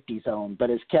in safety zone. But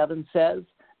as Kevin says,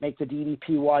 make the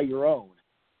DDPY your own.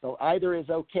 So either is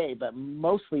okay, but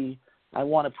mostly I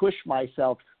want to push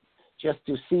myself just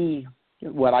to see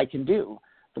what I can do.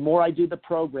 The more I do the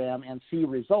program and see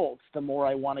results, the more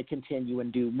I want to continue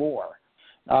and do more.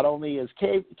 Not only is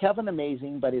Kevin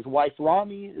amazing, but his wife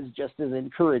Rami is just as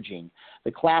encouraging.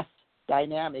 The class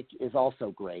dynamic is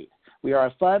also great. We are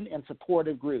a fun and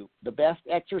supportive group. The best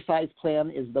exercise plan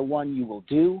is the one you will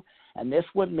do, and this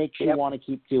one makes you want to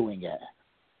keep doing it.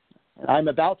 I'm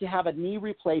about to have a knee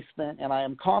replacement, and I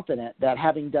am confident that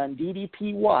having done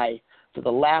DDPY for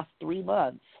the last 3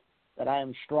 months, that I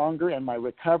am stronger and my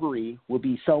recovery will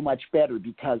be so much better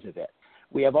because of it.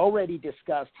 We have already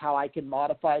discussed how I can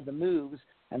modify the moves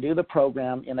and do the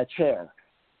program in a chair.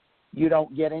 You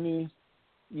don't get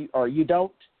you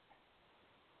don't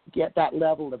get that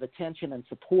level of attention and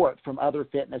support from other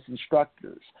fitness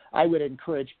instructors. I would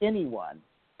encourage anyone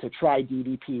to try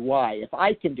DDPY. If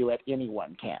I can do it,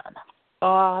 anyone can.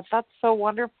 Oh, that's so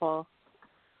wonderful.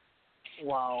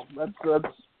 Wow, that's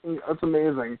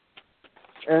amazing.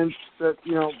 And that,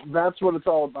 that's what it's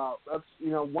all about. That's,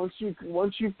 once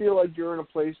you feel like you're in a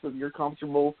place that you're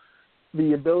comfortable,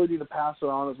 the ability to pass it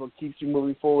on is what keeps you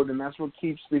moving forward, and that's what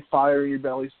keeps the fire in your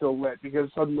belly still lit, because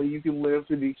suddenly you can live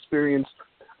through the experience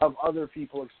of other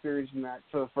people experiencing that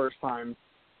for the first time.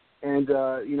 And,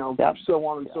 so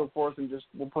on and so forth, and just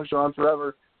we'll push on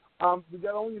forever. We've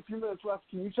got only a few minutes left.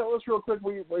 Can you tell us real quick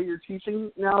where you're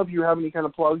teaching now, if you have any kind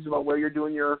of plugs about where you're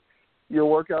doing your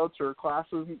workouts or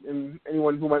classes, and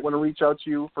anyone who might want to reach out to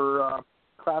you for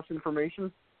class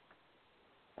information?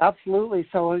 Absolutely.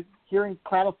 So here in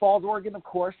Klamath Falls, Oregon, of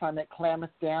course, I'm at Klamath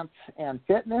Dance and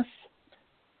Fitness.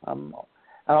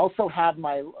 I also have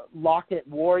my Locket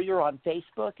Warrior on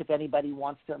Facebook if anybody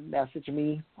wants to message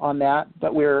me on that.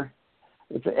 But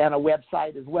it's and a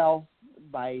website as well.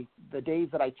 The days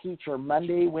that I teach are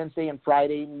Monday, Wednesday, and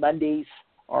Friday. Mondays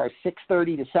are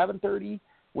 6:30 to 7:30.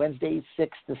 Wednesdays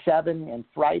 6 to 7, and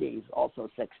Fridays also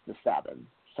 6 to 7.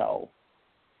 So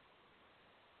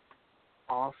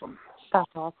awesome.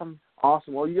 That's awesome.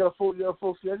 Awesome. Well, you got a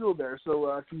full schedule there.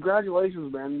 So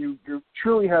congratulations, man. You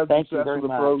truly had success with the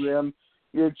program.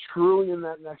 You're truly in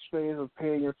that next phase of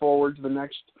paying it forward to the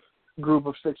next group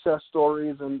of success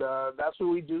stories, and that's what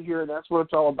we do here, and that's what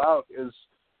it's all about, is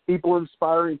people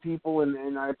inspiring people,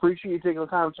 and I appreciate you taking the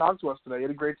time to talk to us today. You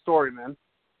had a great story, man.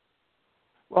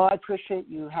 Well, I appreciate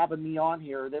you having me on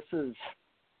here. This is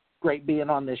great being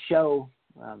on this show.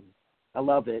 I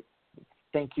love it.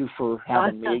 Thank you for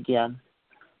having me again.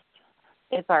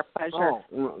 It's our pleasure.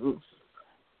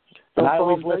 And I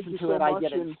always listen to it. I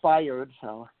get inspired.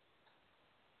 So.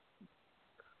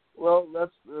 Well,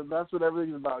 that's what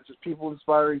everything's about, just people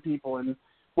inspiring people. And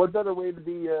what better way to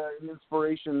be an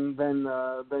inspiration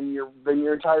than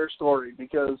your entire story?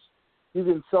 Because you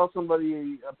can sell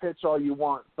somebody a pitch all you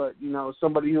want, but,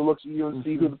 somebody who looks at you and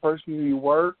see who the person you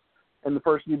were and the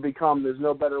person you become, there's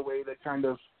no better way to kind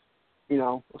of,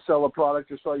 sell a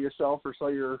product or sell yourself or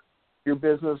sell your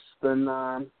business than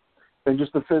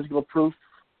just the physical proof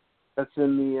that's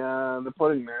in the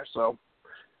pudding there. So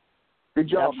good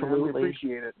job, man. We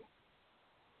appreciate it.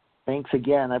 Thanks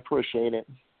again. I appreciate it.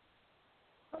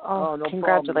 Oh, no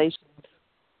congratulations.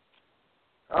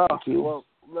 Problem. Thank you. Well,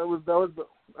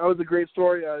 that was a great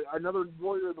story. Another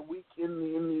Warrior of the Week in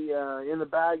the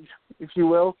bag, if you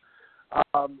will.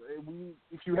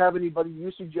 If you have anybody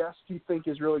you suggest you think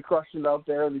is really crushing it out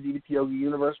there in the DDP Yoga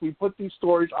universe, we put these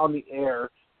stories on the air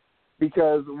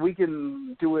because we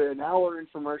can do an hour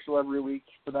infomercial every week,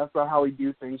 but that's not how we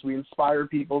do things. We inspire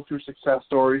people through success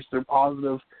stories, through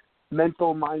positive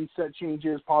mental mindset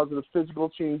changes, positive physical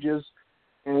changes,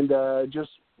 and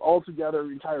just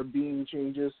altogether entire being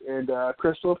changes. And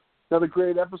Crystal, another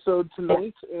great episode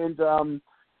tonight. And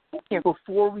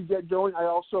before we get going, I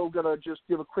also got to just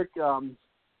give a quick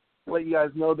let you guys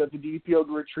know that the DDP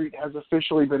Yoga Retreat has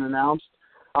officially been announced.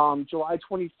 July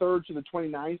 23rd to the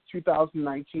 29th,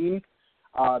 2019.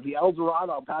 The El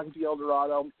Dorado, back at the El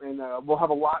Dorado, and we'll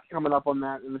have a lot coming up on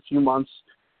that in a few months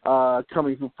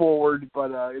coming forward, but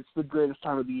it's the greatest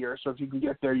time of the year, so if you can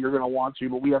get there, you're going to want to,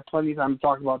 but we have plenty of time to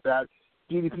talk about that.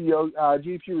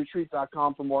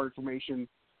 DDPretreat.com for more information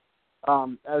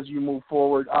as you move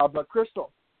forward. But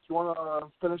Crystal, do you want to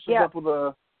finish this up with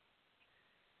a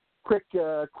quick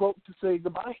quote to say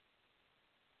goodbye?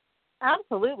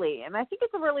 Absolutely, and I think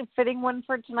it's a really fitting one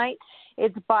for tonight.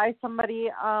 It's by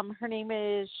somebody, her name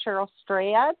is Cheryl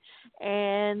Strayad,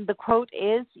 and the quote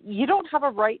is, "You don't have a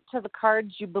right to the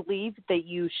cards you believe that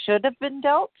you should have been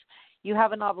dealt. You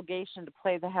have an obligation to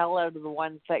play the hell out of the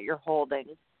ones that you're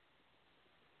holding."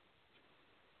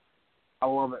 I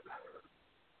love it.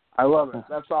 I love it.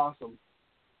 That's awesome.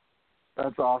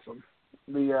 That's awesome.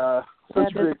 Such a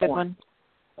great point. One.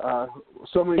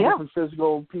 So many different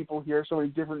physical people here, so many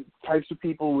different types of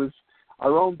people with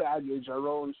our own baggage, our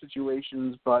own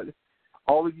situations, but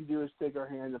all we can do is take our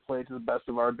hand and play it to the best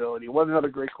of our ability. What another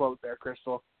great quote there,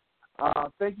 Crystal.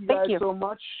 Thank you guys so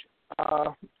much.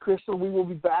 Crystal, we will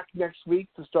be back next week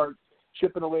to start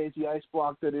chipping away at the ice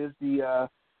block that is the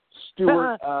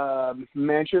Stewart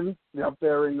Mansion up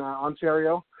there in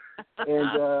Ontario.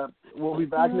 And we'll be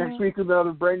back next week with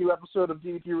another brand new episode of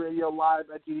DDP Radio live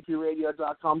at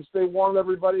ddpradio.com. Stay warm,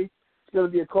 everybody. It's going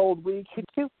to be a cold week.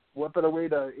 What better way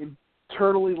to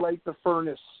internally light the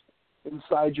furnace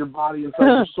inside your body, inside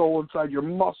your soul, inside your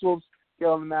muscles? Get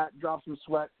on the mat, drop some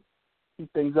sweat,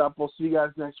 keep things up. We'll see you guys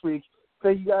next week.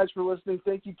 Thank you guys for listening.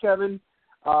 Thank you, Kevin.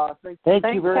 Thank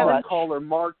you very much. Caller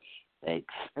Mark.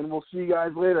 Thanks. And we'll see you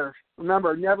guys later.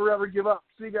 Remember, never ever give up.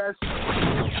 See you guys.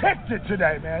 Kicked it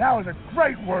today, man. That was a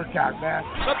great workout, man.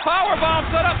 The power bomb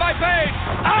set up by Page.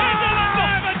 Into the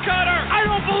Diamond Cutter. I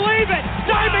don't believe it.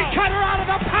 Diamond Cutter out of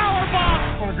the power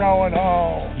bomb. We're going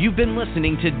home. You've been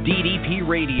listening to DDP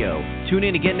Radio. Tune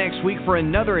in again next week for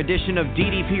another edition of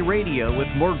DDP Radio with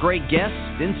more great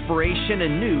guests, inspiration,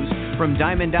 and news from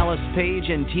Diamond Dallas Page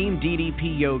and Team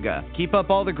DDP Yoga. Keep up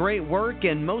all the great work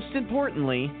and, most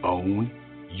importantly, own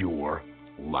your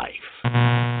life. This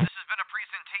has been a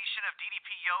presentation of DDP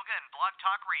Yoga and Blog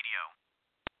Talk Radio.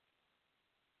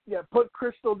 Yeah, put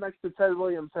Crystal next to Ted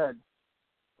Williams' head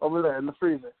over there in the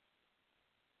freezer.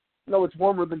 No, it's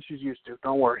warmer than she's used to.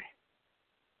 Don't worry.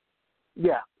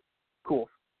 Yeah, cool.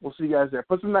 We'll see you guys there.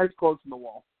 Put some nice quotes on the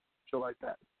wall. She'll like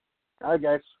that. All right,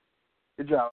 guys. Good job.